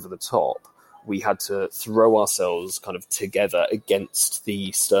ourselves over the top, we had to throw ourselves kind of together against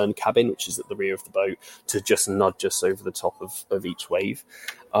the stern cabin, which is at the rear of the boat, to just nudge us over the top of each wave.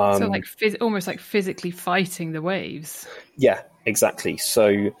 So almost like physically fighting the waves. Yeah, exactly.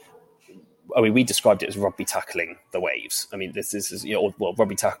 So we described it as rugby tackling the waves. I mean, this is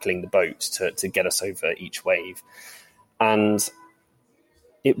rugby tackling the boat to get us over each wave. And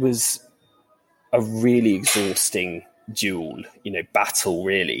it was a really exhausting battle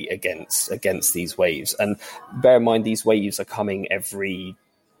really against these waves. And bear in mind, these waves are coming every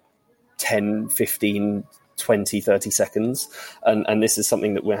 10, 15, 20, 30 seconds. And this is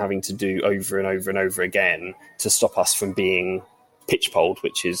something that we're having to do over and over and over again to stop us from being pitch poled,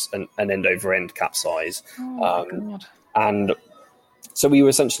 which is an end over end capsize. God. And so we were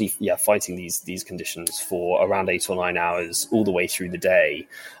essentially fighting these conditions for around 8 or 9 hours all the way through the day,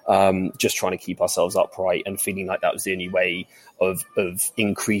 just trying to keep ourselves upright and feeling like that was the only way of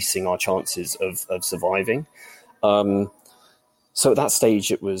increasing our chances of surviving. So at that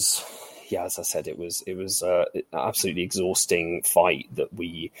stage it was, as I said, it was an absolutely exhausting fight that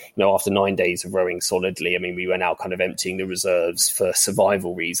we, after 9 days of rowing solidly, I mean, we were now kind of emptying the reserves for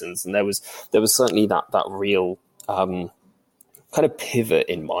survival reasons. And there was certainly that real kind of pivot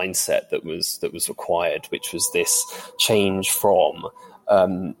in mindset that was required, which was this change from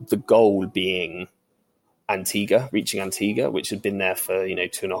the goal being reaching Antigua, which had been there for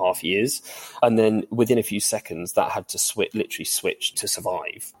 2.5 years, and then within a few seconds that had to literally switch to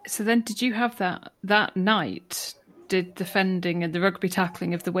survive. So then, did you have that night? Did defending and the rugby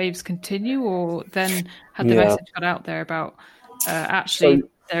tackling of the waves continue, or then had the message got out there about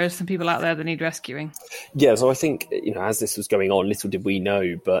there are some people out there that need rescuing? Yeah, so I think as this was going on, little did we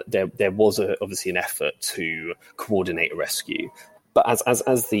know, but there was obviously an effort to coordinate a rescue. But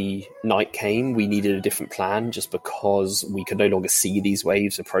as the night came, we needed a different plan just because we could no longer see these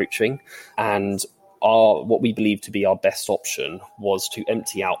waves approaching. And what we believed to be our best option was to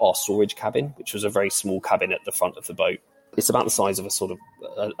empty out our storage cabin, which was a very small cabin at the front of the boat. It's about the size of a sort of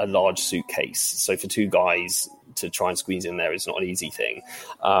a large suitcase. So for two guys to try and squeeze in there is not an easy thing.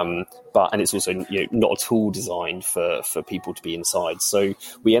 And it's also not at all designed for people to be inside. So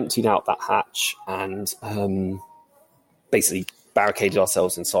we emptied out that hatch and basically barricaded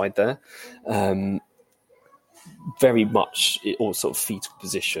ourselves inside there, very much all sort of fetal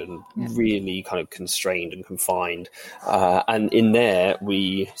position, really kind of constrained and confined. And in there,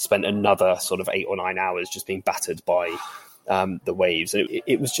 we spent another sort of 8 or 9 hours just being battered by the waves. And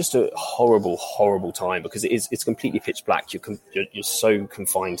it was just a horrible, horrible time because it's completely pitch black. You're so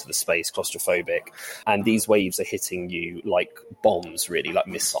confined to the space, claustrophobic, and these waves are hitting you like bombs, really, like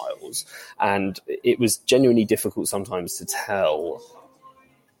missiles. And it was genuinely difficult sometimes to tell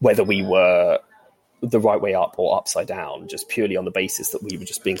whether we were the right way up or upside down, just purely on the basis that we were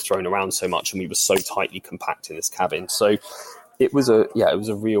just being thrown around so much and we were so tightly compact in this cabin. So It was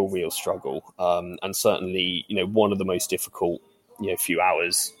a real struggle, and certainly, one of the most difficult, few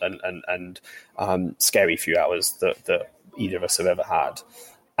hours and scary few hours that either of us have ever had.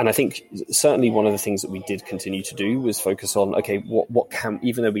 And I think certainly one of the things that we did continue to do was focus on, okay, what can,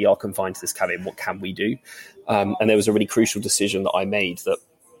 even though we are confined to this cabin, what can we do? And there was a really crucial decision that I made, that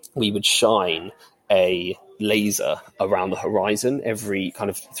we would shine a laser around the horizon every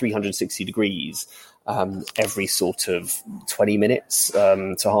kind of 360 degrees, every sort of 20 minutes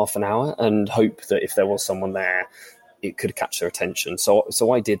to half an hour, and hope that if there was someone there, it could catch their attention.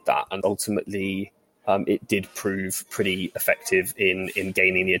 So I did that, and ultimately it did prove pretty effective in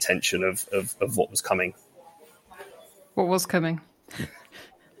gaining the attention of what was coming. What was coming?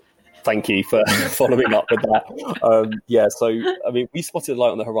 Thank you for following up with that. So, I mean, we spotted a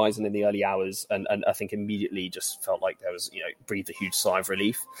light on the horizon in the early hours, and I think immediately just felt like there was, breathed a huge sigh of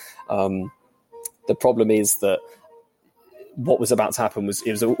relief. The problem is that what was about to happen was,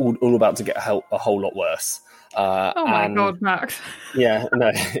 it was all about to get a whole lot worse. Oh my God, Max! Yeah,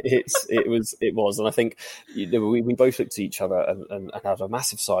 no, it was, and I think we both looked at each other and had a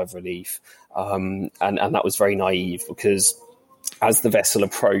massive sigh of relief, and that was very naive, because as the vessel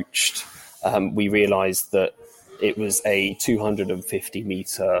approached, we realised that it was a 250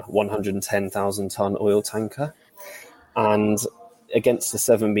 metre, 110,000 tonne oil tanker, and against a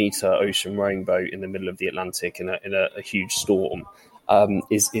 7 metre ocean rowing boat in the middle of the Atlantic in a huge storm,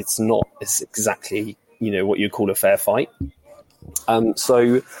 it's not exactly what you'd call a fair fight.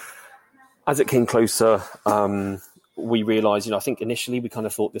 So as it came closer, we realised, I think initially we kind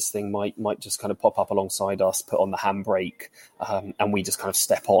of thought this thing might just kind of pop up alongside us, put on the handbrake, and we just kind of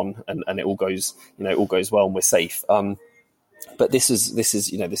step on, and it all goes well, and we're safe. But this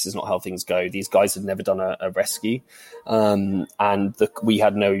is not how things go. These guys had never done a rescue, and we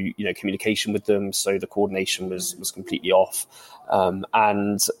had no communication with them, so the coordination was completely off.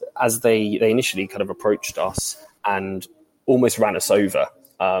 And as they initially kind of approached us and almost ran us over,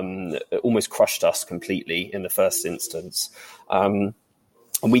 almost crushed us completely in the first instance. And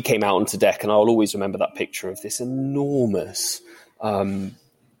we came out onto deck, and I'll always remember that picture of this enormous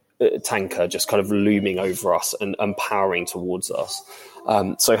tanker just kind of looming over us and powering towards us.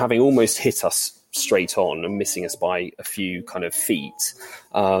 So having almost hit us straight on and missing us by a few kind of feet,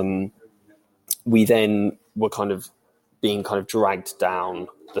 we then were kind of being dragged down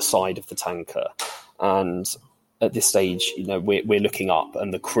the side of the tanker. And at this stage, we're looking up,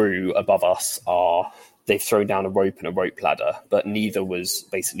 and the crew above us they've thrown down a rope and a rope ladder, but neither was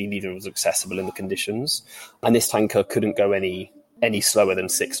accessible in the conditions. And this tanker couldn't go any slower than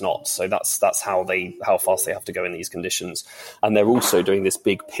 6 knots. So that's how fast they have to go in these conditions. And they're also doing this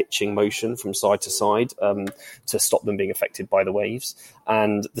big pitching motion from side to side to stop them being affected by the waves.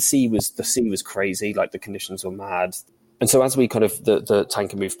 And the sea was crazy, like the conditions were mad. And so as we the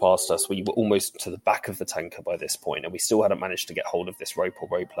tanker moved past us, we were almost to the back of the tanker by this point, and we still hadn't managed to get hold of this rope or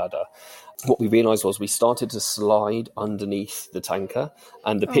rope ladder. What we realised was we started to slide underneath the tanker,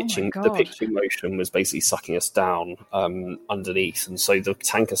 and the pitching motion was basically sucking us down underneath. And so the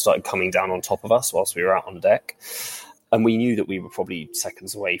tanker started coming down on top of us whilst we were out on deck. And we knew that we were probably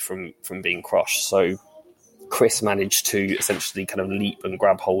seconds away from being crushed. So Chris managed to essentially kind of leap and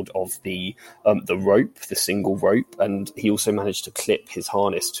grab hold of the rope, the single rope, and he also managed to clip his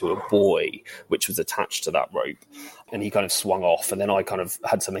harness to a buoy which was attached to that rope. And he kind of swung off, and then I kind of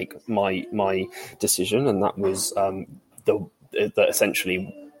had to make my decision, and that was that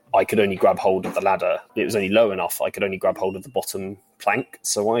essentially I could only grab hold of the ladder. It was only low enough I could only grab hold of the bottom plank.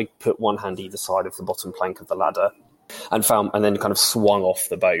 So I put one hand either side of the bottom plank of the ladder, and then kind of swung off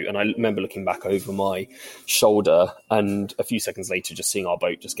the boat. And I remember looking back over my shoulder, and a few seconds later just seeing our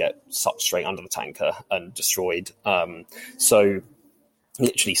boat just get sucked straight under the tanker and destroyed. So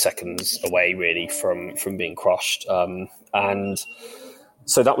literally seconds away really from being crushed. And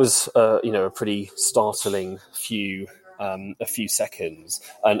so that was a pretty startling a few seconds.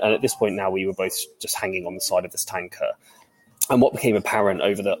 And at this point now we were both just hanging on the side of this tanker. And what became apparent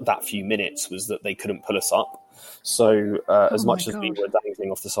over that few minutes was that they couldn't pull us up. So as much as we were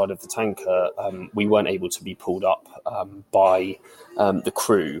dangling off the side of the tanker, we weren't able to be pulled up by the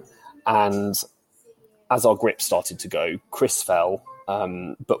crew. And as our grip started to go, Chris fell,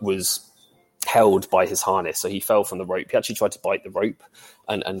 but was held by his harness. So he fell from the rope. He actually tried to bite the rope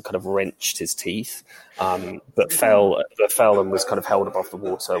and kind of wrenched his teeth, but fell and was kind of held above the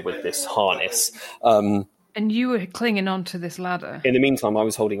water with this harness. And you were clinging onto this ladder. In the meantime, I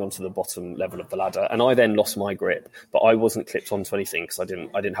was holding onto the bottom level of the ladder, and I then lost my grip, but I wasn't clipped onto anything because I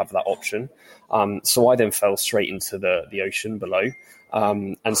didn't have that option. So I then fell straight into the ocean below.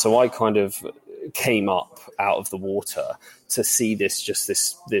 And so I kind of came up out of the water to see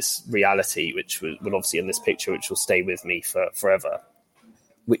this reality, which was obviously in this picture, which will stay with me for forever,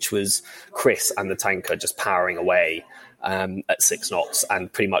 which was Chris and the tanker just powering away at 6 knots,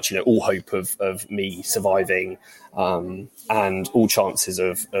 and pretty much, all hope of me surviving and all chances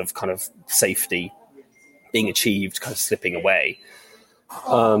of kind of safety being achieved kind of slipping away.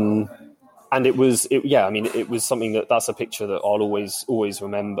 And it was something that's a picture that I'll always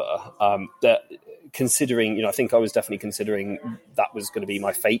remember. That considering, I think I was definitely considering that was going to be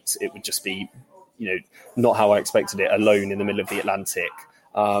my fate. It would just be, not how I expected it, alone in the middle of the Atlantic.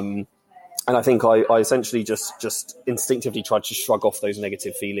 And I think I essentially just instinctively tried to shrug off those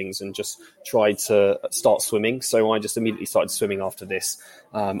negative feelings and just tried to start swimming. So I just immediately started swimming after this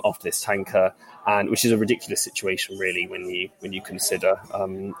tanker, and which is a ridiculous situation really when you consider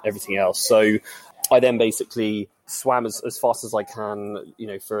everything else. So I then basically swam as fast as I can,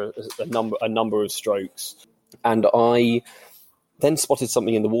 for a number of strokes, and I then spotted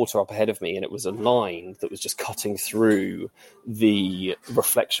something in the water up ahead of me, and it was a line that was just cutting through the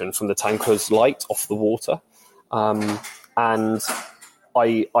reflection from the tanker's light off the water. And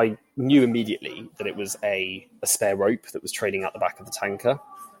I knew immediately that it was a spare rope that was trailing out the back of the tanker.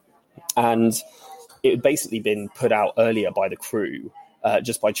 And it had basically been put out earlier by the crew.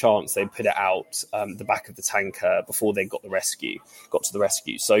 Just by chance, they put it out the back of the tanker before they got to the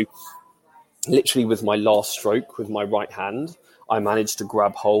rescue. So literally with my last stroke with my right hand, I managed to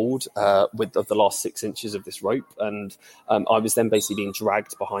grab hold of the last 6 inches of this rope, and I was then basically being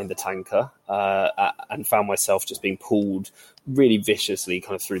dragged behind the tanker and found myself just being pulled really viciously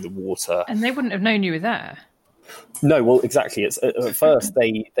kind of through the water. And they wouldn't have known you were there. No, well, exactly. At first,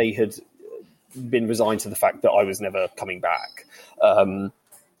 they had been resigned to the fact that I was never coming back.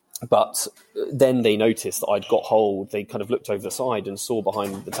 But then they noticed that I'd got hold. They kind of looked over the side and saw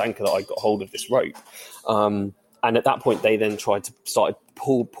behind the tanker that I'd got hold of this rope. And at that point, they then tried to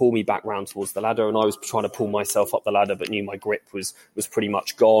pull me back round towards the ladder, and I was trying to pull myself up the ladder, but knew my grip was pretty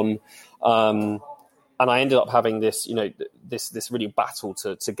much gone. And I ended up having this, this really battle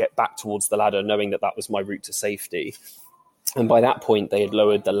to get back towards the ladder, knowing that was my route to safety. And by that point, they had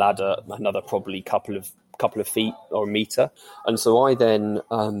lowered the ladder another probably couple of feet or a meter, and so I then.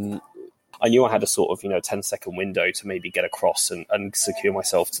 I knew I had a sort of 10-second window to maybe get across and secure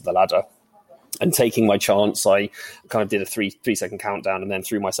myself to the ladder. And taking my chance, I kind of did a 3-second countdown and then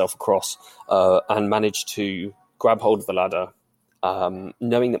threw myself across and managed to grab hold of the ladder.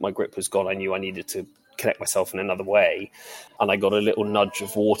 Knowing that my grip was gone, I knew I needed to connect myself in another way. And I got a little nudge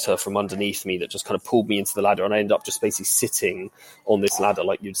of water from underneath me that just kind of pulled me into the ladder. And I ended up just basically sitting on this ladder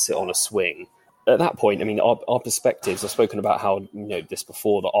like you'd sit on a swing. At that point, I mean, our perspectives, I've spoken about how, this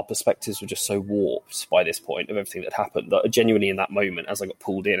before, that our perspectives were just so warped by this point of everything that happened, that genuinely in that moment, as I got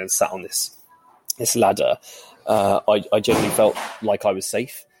pulled in and sat on this ladder, I genuinely felt like I was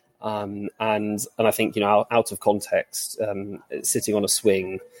safe. And I think, out of context, sitting on a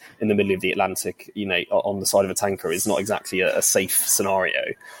swing in the middle of the Atlantic, on the side of a tanker is not exactly a safe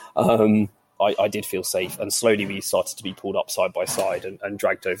scenario. I did feel safe, and slowly we started to be pulled up side by side and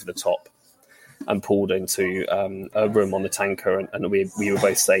dragged over the top and pulled into a room on the tanker, and we were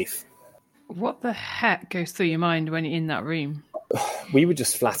both safe. What the heck goes through your mind when you're in that room? We were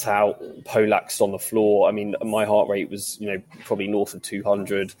just flat out poleaxed on the floor. I mean, my heart rate was, probably north of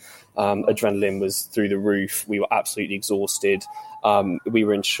 200. Adrenaline was through the roof. We were absolutely exhausted. We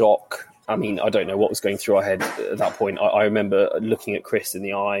were in shock. I mean, I don't know what was going through our head at that point. I remember looking at Chris in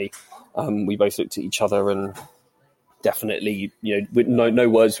the eye. We both looked at each other, and definitely, no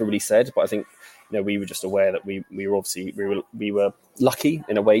words were really said, but I think, we were just aware that we were obviously, we were lucky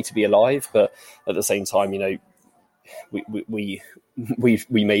in a way to be alive, but at the same time, we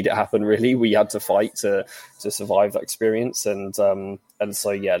made it happen. Really, we had to fight to survive that experience, and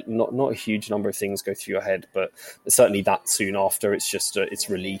so yeah, not a huge number of things go through your head, but certainly that soon after, it's just it's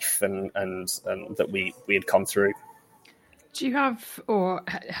relief and that we had come through. Do you have or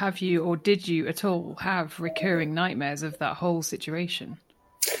did you at all have recurring nightmares of that whole situation?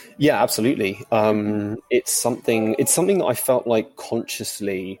 Yeah, absolutely. It's something that I felt like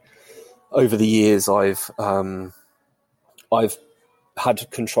consciously over the years I've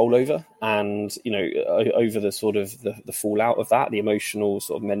had control over, and over the sort of the fallout of that, the emotional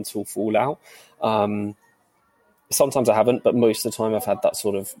sort of mental fallout. Sometimes I haven't, but most of the time I've had that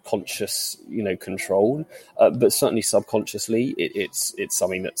sort of conscious, control. But certainly subconsciously, it's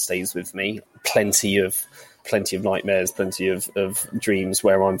something that stays with me. Plenty of nightmares, plenty of dreams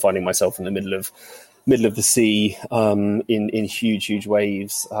where I'm finding myself in the middle of middle of the sea, in huge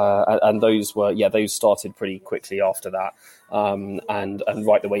waves, and those started pretty quickly after that, and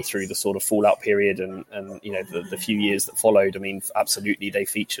right the way through the sort of fallout period, and the few years that followed. I mean, absolutely, they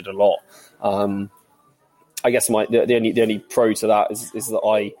featured a lot. I guess the only pro to that is that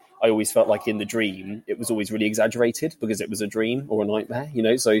I always felt like in the dream it was always really exaggerated because it was a dream or a nightmare,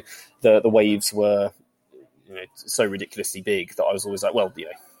 so the waves were so ridiculously big that I was always like, well,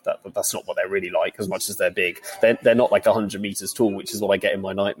 that's not what they're really like, as much as they're big. They're not like 100 meters tall, which is what I get in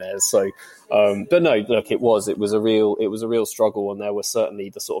my nightmares. So, but no, look, it was a real struggle, and there were certainly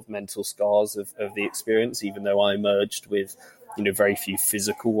the sort of mental scars of the experience, even though I emerged with, very few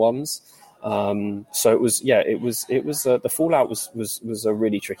physical ones. So it was the fallout was a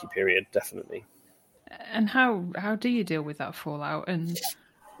really tricky period, definitely. And how do you deal with that fallout and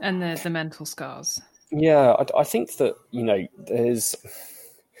the mental scars? Yeah, I think that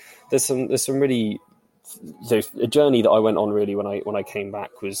there's some really, a journey that I went on really when I came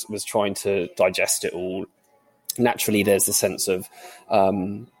back was trying to digest it all. Naturally, there's the sense of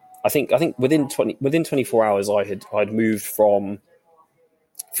I think within 24 hours I'd moved from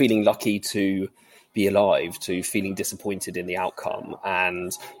feeling lucky to be alive to feeling disappointed in the outcome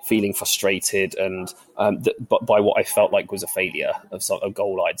and feeling frustrated and by what I felt like was a failure of a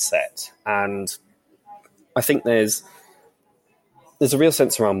goal I'd set. And I think there's a real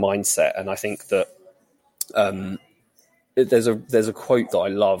sense around mindset, and I think that there's a quote that I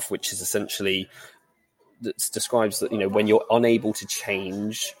love, which is essentially that describes that when you're unable to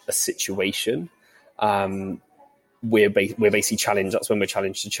change a situation, we're basically challenged. That's when we're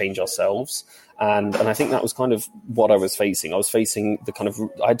challenged to change ourselves, and I think that was kind of what I was facing. I was facing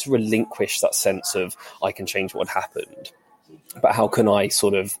I had to relinquish that sense of I can change what happened, but how can I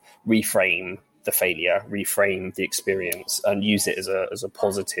sort of reframe the failure, reframe the experience, and use it as a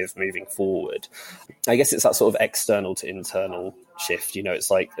positive moving forward. I guess it's that sort of external to internal shift. It's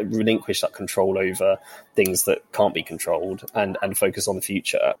like relinquish that control over things that can't be controlled and focus on the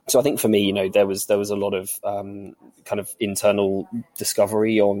future. So I think for me, there was a lot of kind of internal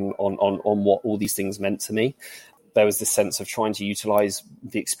discovery on what all these things meant to me. There was this sense of trying to utilize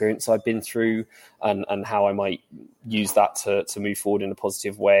the experience I've been through and how I might use that to move forward in a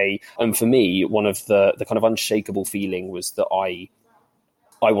positive way. And for me, one of the kind of unshakable feeling was that I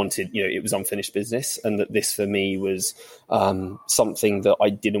wanted, it was unfinished business, and that this for me was something that I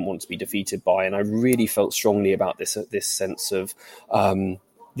didn't want to be defeated by. And I really felt strongly about this sense of a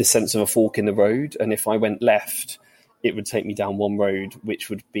fork in the road. And if I went left, it would take me down one road, which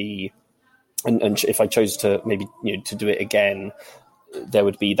would be, and if I chose to maybe, to do it again, there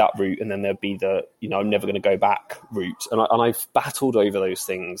would be that route, and then there'd be the, I'm never going to go back route. And I've battled over those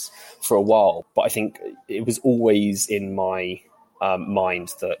things for a while, but I think it was always in my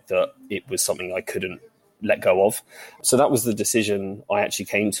mind that it was something I couldn't let go of. So that was the decision I actually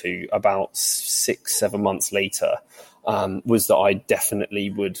came to about 6-7 months later, was that I definitely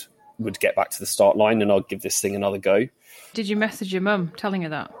would get back to the start line and I'd give this thing another go. Did you message your mum telling her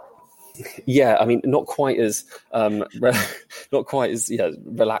that? Yeah, I mean, not quite as relaxed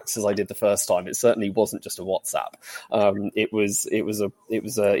as I did the first time. It certainly wasn't just a WhatsApp. It was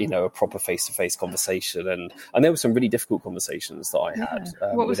a proper face-to-face conversation, and there were some really difficult conversations that I had.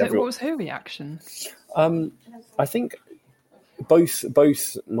 What was her reaction? I think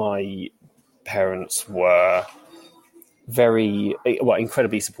both my parents were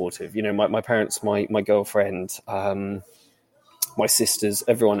incredibly supportive. My parents, my girlfriend, my sisters,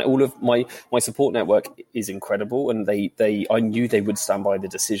 everyone, all of my support network is incredible, and I knew they would stand by the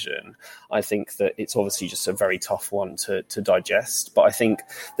decision. I think that it's obviously just a very tough one to digest, but I think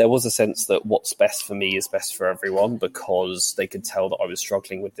there was a sense that what's best for me is best for everyone, because they could tell that I was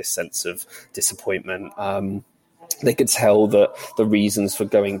struggling with this sense of disappointment. They could tell that the reasons for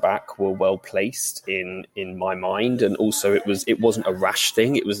going back were well placed in my mind, and also it wasn't a rash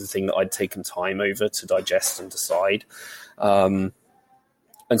thing. It was a thing that I'd taken time over to digest and decide. And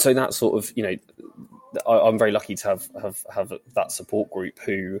so that sort of, I'm very lucky to have that support group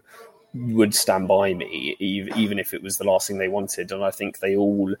who would stand by me, even if it was the last thing they wanted. And I think they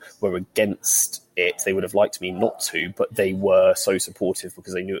all were against it. They would have liked me not to, but they were so supportive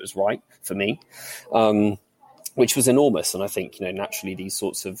because they knew it was right for me, which was enormous. And I think, naturally these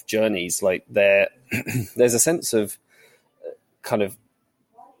sorts of journeys, like there's a sense of kind of,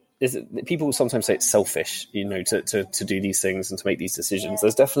 people sometimes say it's selfish, to do these things and to make these decisions.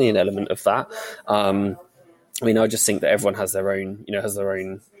 There's definitely an element of that. I just think that everyone has their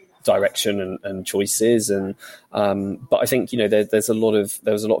own direction and choices, and but I think there was a lot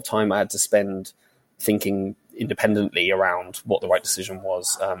of time I had to spend thinking independently around what the right decision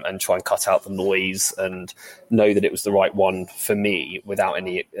was, and try and cut out the noise and know that it was the right one for me without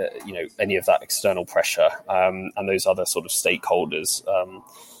any of that external pressure, and those other sort of stakeholders,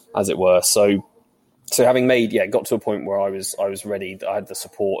 as it were. So having got to a point where I was ready, I had the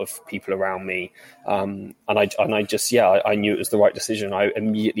support of people around me, and I just I knew it was the right decision. I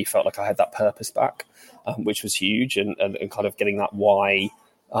immediately felt like I had that purpose back, which was huge, and kind of getting that why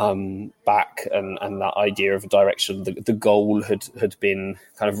back, and that idea of a direction. The goal had been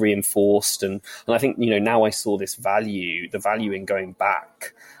kind of reinforced, and I think now I saw the value in going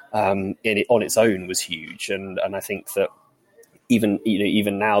back on its own was huge, and I think that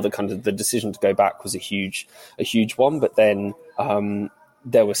even now the decision to go back was a huge one, but then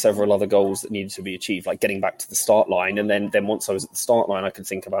there were several other goals that needed to be achieved, like getting back to the start line, and then once I was at the start line, I could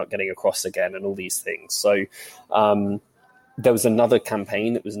think about getting across again and all these things. So there was another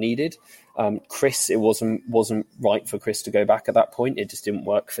campaign that was needed. Chris, it wasn't right for Chris to go back at that point. It just didn't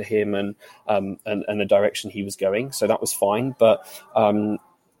work for him and the direction he was going. So that was fine. But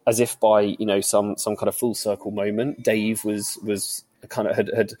as if by some kind of full circle moment, Dave was kind of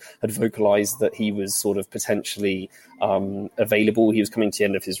had vocalized that he was sort of potentially available. He was coming to the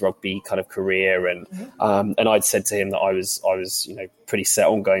end of his rugby kind of career, and I'd said to him that I was pretty set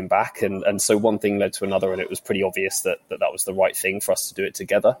on going back, and so one thing led to another, and it was pretty obvious that was the right thing for us to do it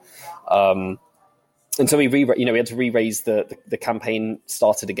together. And so we had to re-raise the campaign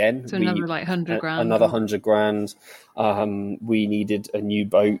started again. So another like 100 grand. Another 100 grand. We needed a new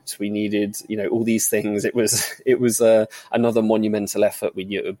boat. We needed, all these things. It was another monumental effort we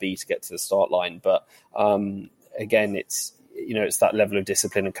knew it would be to get to the start line. But again, it's that level of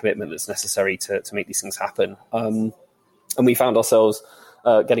discipline and commitment that's necessary to make these things happen. And we found ourselves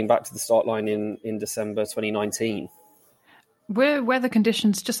getting back to the start line in December 2019. Were weather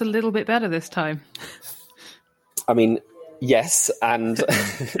conditions just a little bit better this time? I mean, yes, and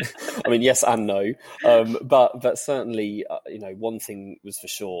yes and no. But certainly, one thing was for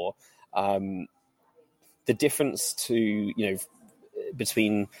sure: the difference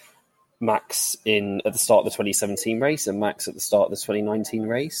between Max at the start of the 2017 race and Max at the start of the 2019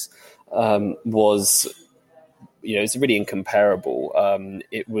 race was, it's really incomparable.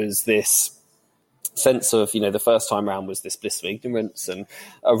 It was this sense of the first time round was this bliss of ignorance and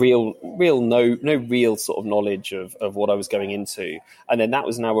a no real sort of knowledge of what I was going into, and then that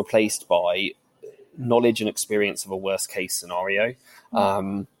was now replaced by knowledge and experience of a worst case scenario.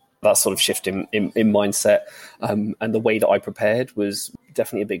 That sort of shift in mindset, and the way that I prepared was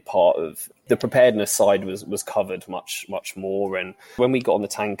definitely a big part of the preparedness side was covered much more. And when we got on the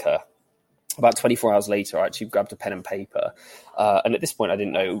tanker, about 24 hours later, I actually grabbed a pen and paper. And at this point, I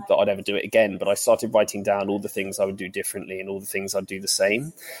didn't know that I'd ever do it again, but I started writing down all the things I would do differently and all the things I'd do the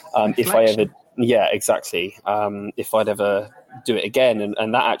same. If I ever, exactly. If I'd ever do it again.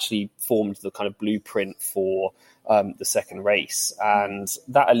 And that actually formed the kind of blueprint for the second race. And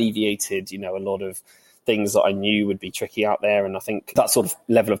that alleviated, a lot of things that I knew would be tricky out there. And I think that sort of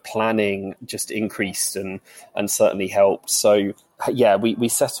level of planning just increased and certainly helped. So, we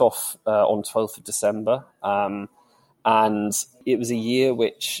set off on 12th of December. And it was a year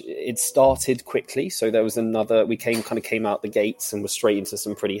which it started quickly. So there was we came out the gates and were straight into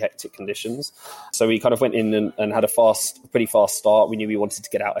some pretty hectic conditions. So we kind of went in and had a pretty fast start. We knew we wanted to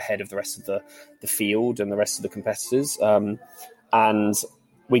get out ahead of the rest of the field and the rest of the competitors. And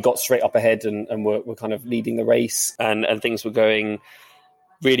we got straight up ahead and were kind of leading the race, and things were going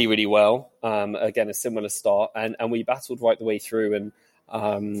really, really well. Again, a similar start, and we battled right the way through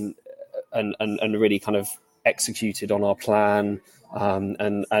and really kind of executed on our plan.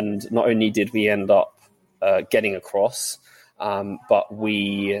 And not only did we end up getting across, but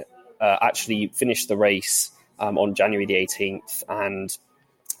we actually finished the race on January the 18th, and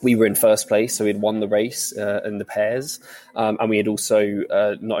we were in first place, so we'd won the race in the pairs, and we had also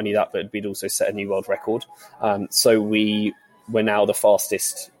not only that, but we'd also set a new world record. So we were now the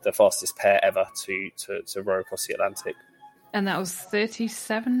fastest pair ever to row across the Atlantic. And that was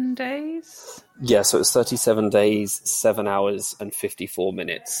 37 days? Yeah, so it was 37 days, 7 hours and 54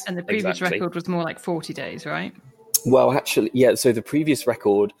 minutes. And the previous record was more like 40 days, right? Well, actually, yeah. So the previous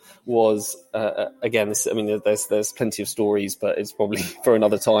record was again. There's plenty of stories, but it's probably for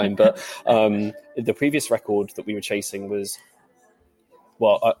another time. But the previous record that we were chasing was,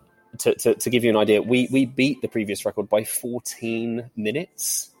 to give you an idea, we beat the previous record by 14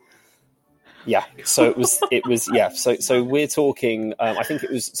 minutes. Yeah. So it was yeah. So we're talking. I think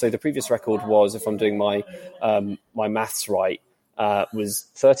it was. So the previous record was, if I'm doing my maths right, was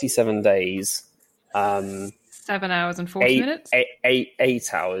 37 days. 7 hours and 40 minutes?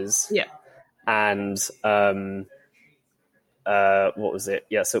 8 hours. Yeah. and what was it?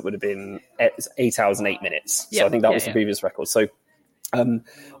 Yeah, so it would have been 8 hours and 8 minutes. So I think that was the previous record. So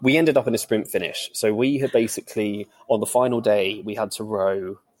we ended up in a sprint finish. So we had basically, on the final day, we had to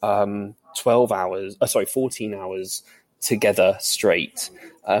row 14 hours together straight,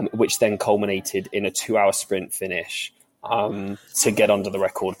 which then culminated in a 2-hour sprint finish to get under the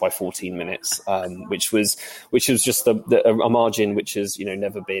record by 14 minutes, which was just a margin which has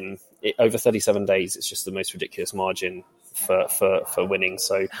never been over 37 days. It's just the most ridiculous margin for winning.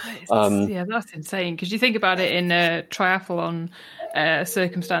 So that's insane, because you think about it in a triathlon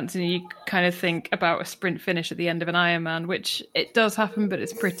circumstance, and you kind of think about a sprint finish at the end of an Ironman, which it does happen, but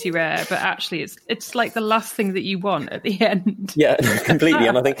it's pretty rare. But actually, it's like the last thing that you want at the end. Yeah, completely.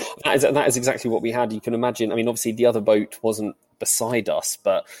 And I think that is exactly what we had. You can imagine. I mean, obviously, the other boat wasn't beside us,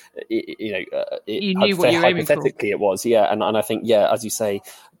 but you knew what you were aiming for. Hypothetically, it was. Yeah, and I think as you say,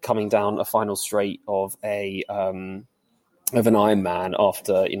 coming down a final straight of of an Ironman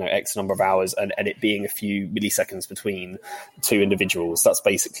after X number of hours, and it being a few milliseconds between two individuals, that's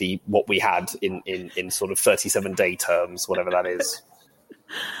basically what we had in sort of 37-day terms, whatever that is.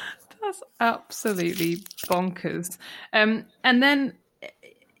 That's absolutely bonkers. And then,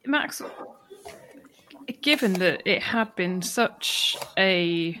 Max, given that it had been such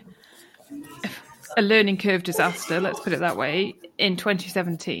a learning curve disaster, let's put it that way, in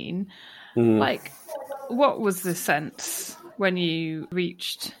 2017, like, what was the sense when you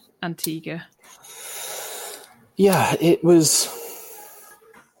reached Antigua? Yeah, it was.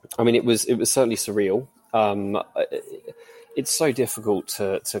 I mean, it was certainly surreal. It's so difficult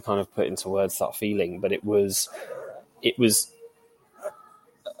to kind of put into words that feeling, but it was.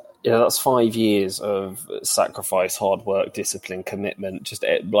 That's 5 years of sacrifice, hard work, discipline, commitment. Just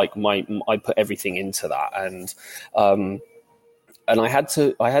like I put everything into that, and I had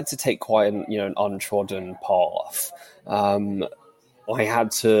to take quite an untrodden path. I had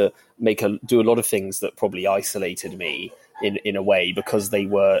to do a lot of things that probably isolated me in a way, because they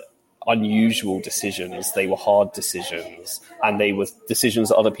were unusual decisions, they were hard decisions, and they were decisions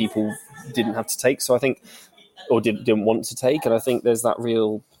that other people didn't have to take. So I think, or didn't want to take, and I think there's that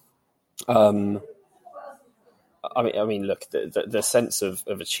real. I mean, look, the sense of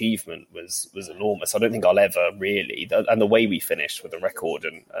achievement was enormous. I don't think I'll ever really, and the way we finished with the record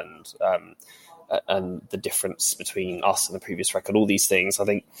and the difference between us and the previous record, all these things, I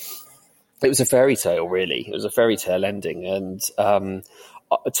think it was a fairy tale, really. It was a fairy tale ending. And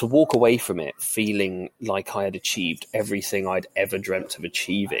to walk away from it feeling like I had achieved everything I'd ever dreamt of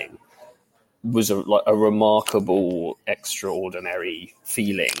achieving was a remarkable, extraordinary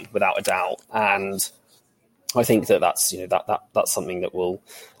feeling, without a doubt. And I think that's something that will,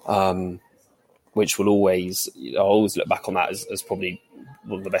 which will always, I'll always look back on that as probably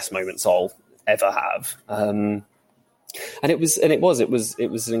one of the best moments I'll ever have. And it was an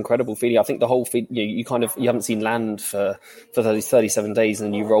incredible feeling. I think the whole feeling, you haven't seen land for 37 days, and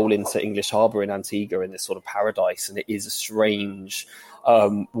then you roll into English Harbour in Antigua in this sort of paradise, and it is a strange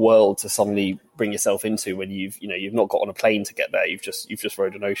world to suddenly bring yourself into when you've not got on a plane to get there. You've just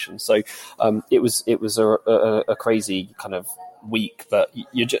rode an ocean. So it was a crazy kind of week, but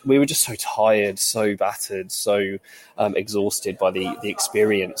we were just so tired, so battered, so exhausted by the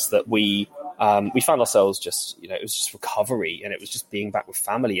experience that we found ourselves just, it was just recovery, and it was just being back with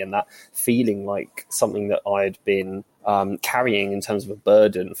family, and that feeling like something that I'd been carrying in terms of a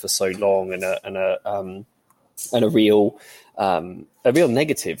burden for so long, and a real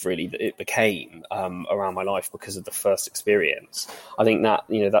negative, really, that it became around my life because of the first experience. I think that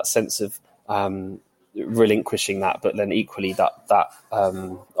that sense of relinquishing that, but then equally that I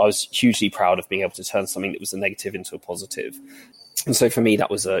was hugely proud of being able to turn something that was a negative into a positive. And so for me,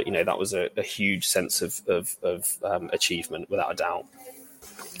 that was a huge sense of achievement, without a doubt.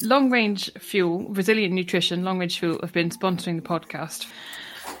 Long Range Fuel, Resilient Nutrition, Long Range Fuel have been sponsoring the podcast.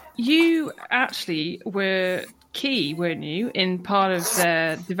 You actually were key, weren't you, in part of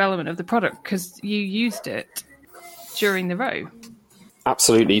the development of the product, because you used it during the row.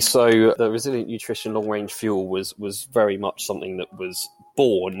 Absolutely. So the Resilient Nutrition Long Range Fuel was very much something that was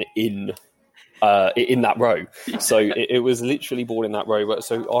born in that row. So it was literally born in that row.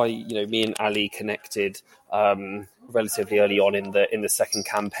 So me and Ali connected relatively early on in the second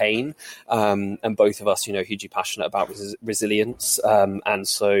campaign, and both of us, hugely passionate about resilience. And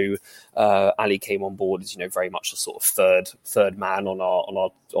so Ali came on board as very much a sort of third man on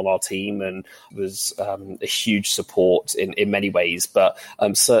our team, and was a huge support in many ways, but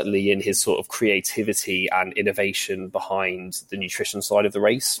certainly in his sort of creativity and innovation behind the nutrition side of the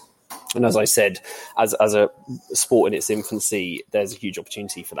race. And as I said, as a sport in its infancy, there's a huge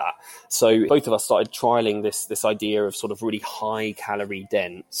opportunity for that. So both of us started trialing this idea of sort of really high calorie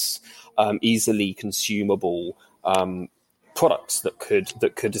dense, easily consumable products that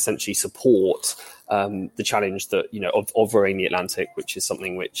could essentially support the challenge that of rowing the Atlantic, which is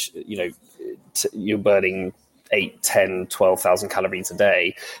something which you're burning 8, 10, 12,000 calories a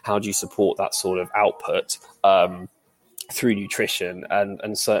day. How do you support that sort of output through nutrition?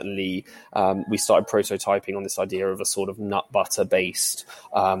 And certainly we started prototyping on this idea of a sort of nut butter based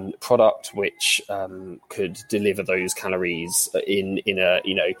product which could deliver those calories in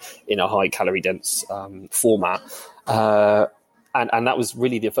a high calorie dense format. And that was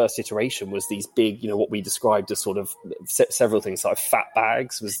really the first iteration, was these big, what we described as sort of several things, like fat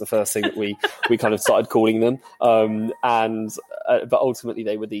bags was the first thing that we kind of started calling them. But ultimately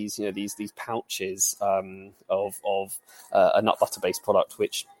they were these pouches of a nut butter based product,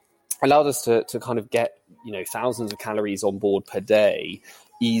 which allowed us to kind of get, thousands of calories on board per day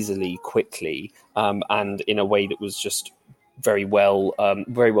easily, quickly, and in a way that was just very well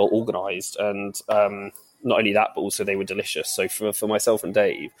organized. And, not only that, but also they were delicious. So for myself and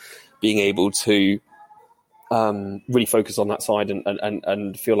Dave, being able to really focus on that side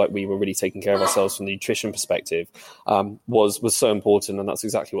and feel like we were really taking care of ourselves from the nutrition perspective was so important. And that's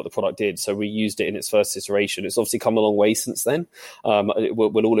exactly what the product did. So we used it in its first iteration. It's obviously come a long way since then.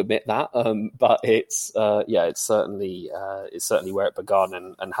 We'll all admit that. But it's certainly where it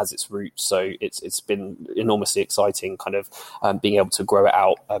began and has its roots. So it's been enormously exciting kind of being able to grow it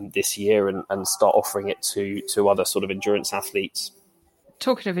out this year and start offering it to other sort of endurance athletes.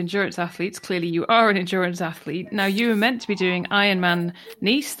 Talking of endurance athletes, clearly you are an endurance athlete. Now, you were meant to be doing Ironman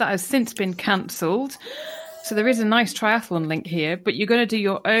Nice. That has since been cancelled. So there is a nice triathlon link here, but you're going to do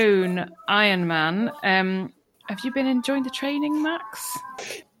your own Ironman. Have you been enjoying the training, Max?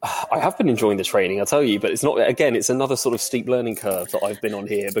 I have been enjoying the training, I'll tell you, but it's not. Again, it's another sort of steep learning curve that I've been on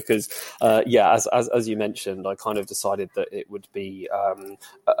here because, as you mentioned, I kind of decided that it would be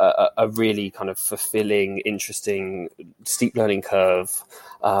a really kind of fulfilling, interesting, steep learning curve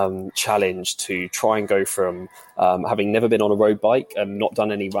challenge to try and go from having never been on a road bike and not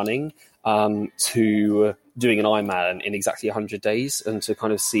done any running to doing an Ironman in exactly 100 days, and to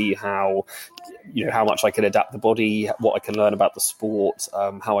kind of see how much I can adapt the body, what I can learn about the sport,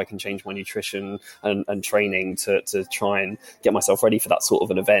 how I can change my nutrition and training to try and get myself ready for that sort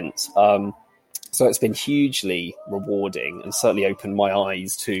of an event. So it's been hugely rewarding and certainly opened my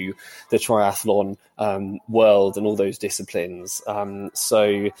eyes to the triathlon world and all those disciplines.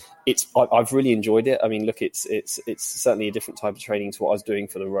 So I've really enjoyed it. I mean, look, it's certainly a different type of training to what I was doing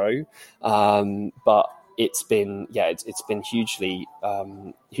for the row, but it's been hugely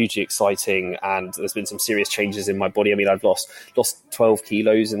exciting, and there's been some serious changes in my body. I mean, I've lost 12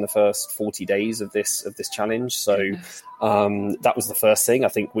 kilos in the first 40 days of this challenge. So that was the first thing. I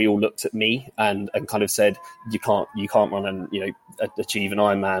think we all looked at me and kind of said, you can't run and achieve an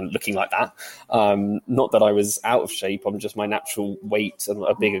Ironman looking like that. Not that I was out of shape. I'm just my natural weight. I'm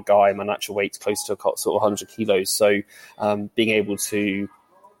a bigger guy. My natural weight's close to sort of 100 kilos. So being able to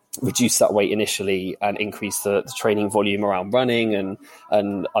reduce that weight initially and increase the training volume around running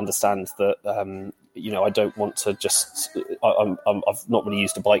and understand that I don't want to just I've not really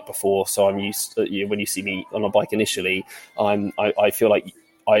used a bike before, so I'm used to, when you see me on a bike initially, I feel like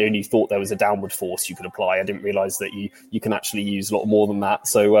I only thought there was a downward force you could apply. I didn't realize that you can actually use a lot more than that.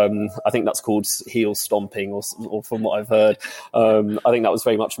 So I think that's called heel stomping, or from what I've heard. I think that was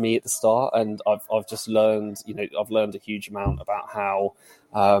very much me at the start, and I've just learned, I've learned a huge amount about how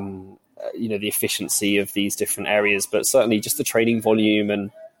the efficiency of these different areas, but certainly just the training volume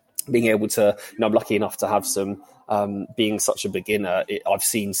and being able to, I'm lucky enough to have some, being such a beginner, I've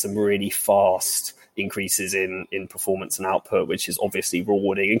seen some really fast increases in performance and output, which is obviously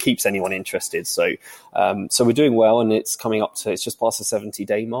rewarding and keeps anyone interested. So we're doing well, and it's just past the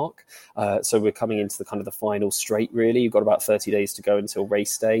 70-day mark. So we're coming into the kind of the final straight, really. You've got about 30 days to go until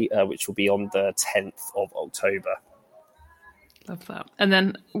race day, which will be on the 10th of October. Love that. And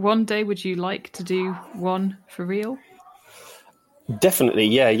then one day, would you like to do one for real? Definitely,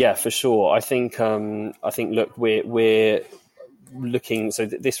 yeah, for sure. I think look, we're looking, so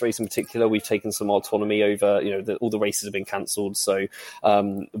this race in particular, we've taken some autonomy over, all the races have been cancelled, so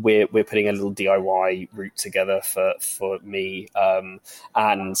we're putting a little DIY route together for me,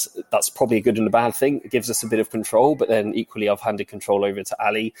 and that's probably a good and a bad thing. It gives us a bit of control, but then equally I've handed control over to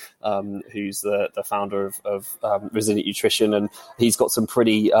Ali, who's the founder of Resilient Nutrition, and he's got some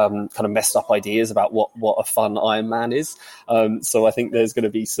pretty kind of messed up ideas about what a fun Ironman is. So I think there's going to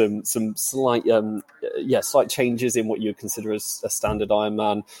be some slight changes in what you would consider as a standard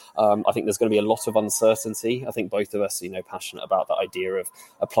Ironman. I think there's going to be a lot of uncertainty. I think both of us, passionate about the idea of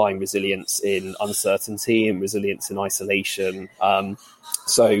applying resilience in uncertainty and resilience in isolation.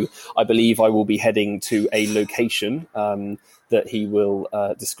 So I believe I will be heading to a location that he will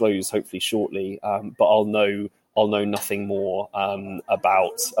disclose hopefully shortly, but I'll know nothing more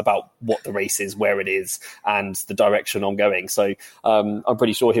about what the race is, where it is, and the direction I'm going. So I'm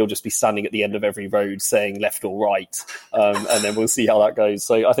pretty sure he'll just be standing at the end of every road saying left or right, and then we'll see how that goes.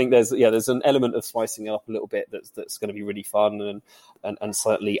 So I think there's an element of spicing it up a little bit that's going to be really fun and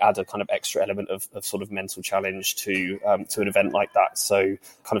certainly add a kind of extra element of sort of mental challenge to an event like that. So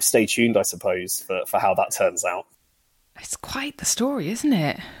kind of stay tuned, I suppose, for how that turns out. It's quite the story, isn't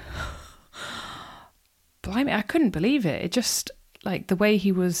it? Blimey, I couldn't believe it. It just, like, the way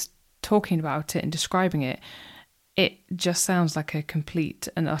he was talking about it and describing it, it just sounds like a complete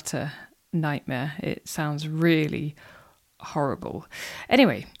and utter nightmare. It sounds really horrible.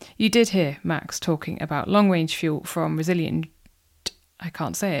 Anyway, you did hear Max talking about long-range fuel from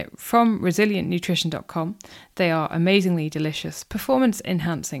resilientnutrition.com. They are amazingly delicious,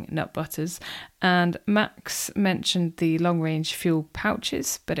 performance-enhancing nut butters. And Max mentioned the long-range fuel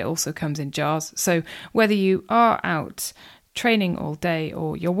pouches, but it also comes in jars. So whether you are out training all day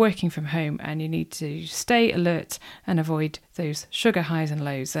or you're working from home and you need to stay alert and avoid those sugar highs and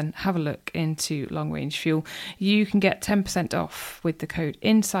lows, then have a look into long-range fuel. You can get 10% off with the code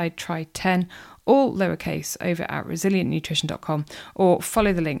INSIDETRY10, all lowercase, over at resilientnutrition.com, or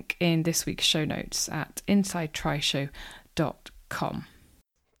follow the link in this week's show notes at InsideTriShow.com.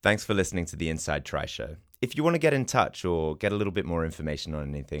 Thanks for listening to the Inside Tri Show. If you want to get in touch or get a little bit more information on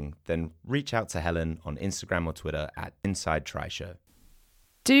anything, then reach out to Helen on Instagram or Twitter at Inside Tri Show.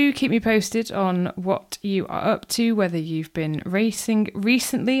 Do keep me posted on what you are up to, whether you've been racing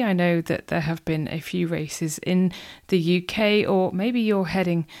recently. I know that there have been a few races in the UK, or maybe you're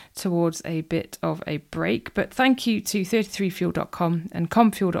heading towards a bit of a break. But thank you to 33fuel.com and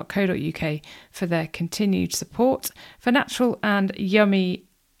comfuel.co.uk for their continued support for natural and yummy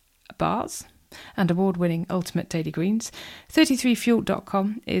bars and award-winning Ultimate Daily Greens.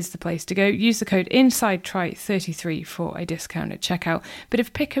 33fuel.com is the place to go. Use the code INSIDETRY33 for a discount at checkout. But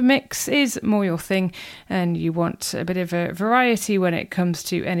if pick a mix is more your thing and you want a bit of a variety when it comes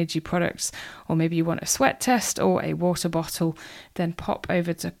to energy products, or maybe you want a sweat test or a water bottle, then pop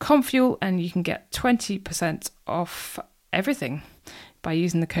over to Comfuel and you can get 20% off everything by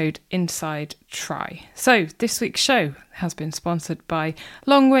using the code INSIDETRY. So this week's show has been sponsored by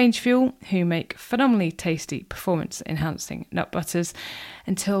Long Range Fuel, who make phenomenally tasty performance-enhancing nut butters.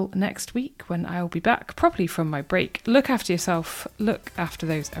 Until next week, when I'll be back properly from my break, look after yourself, look after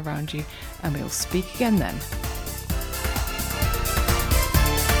those around you, and we'll speak again then.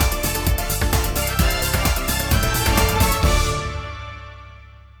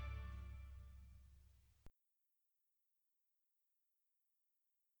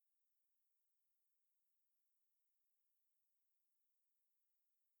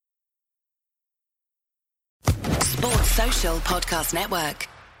 Social Podcast Network.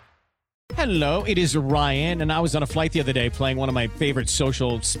 Hello, it is Ryan, and I was on a flight the other day playing one of my favorite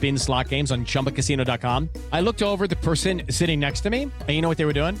social spin slot games on ChumbaCasino.com. I looked over at the person sitting next to me, and you know what they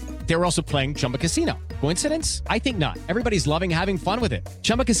were doing? They were also playing Chumba Casino. Coincidence? I think not. Everybody's loving having fun with it.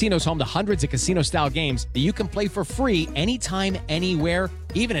 Chumba Casino is home to hundreds of casino-style games that you can play for free anytime, anywhere,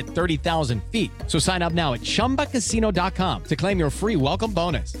 even at 30,000 feet. So sign up now at ChumbaCasino.com to claim your free welcome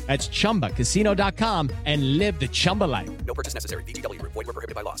bonus. That's ChumbaCasino.com and live the Chumba life. No purchase necessary. VGW Group. Void where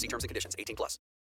prohibited by law. See terms and conditions. 18+.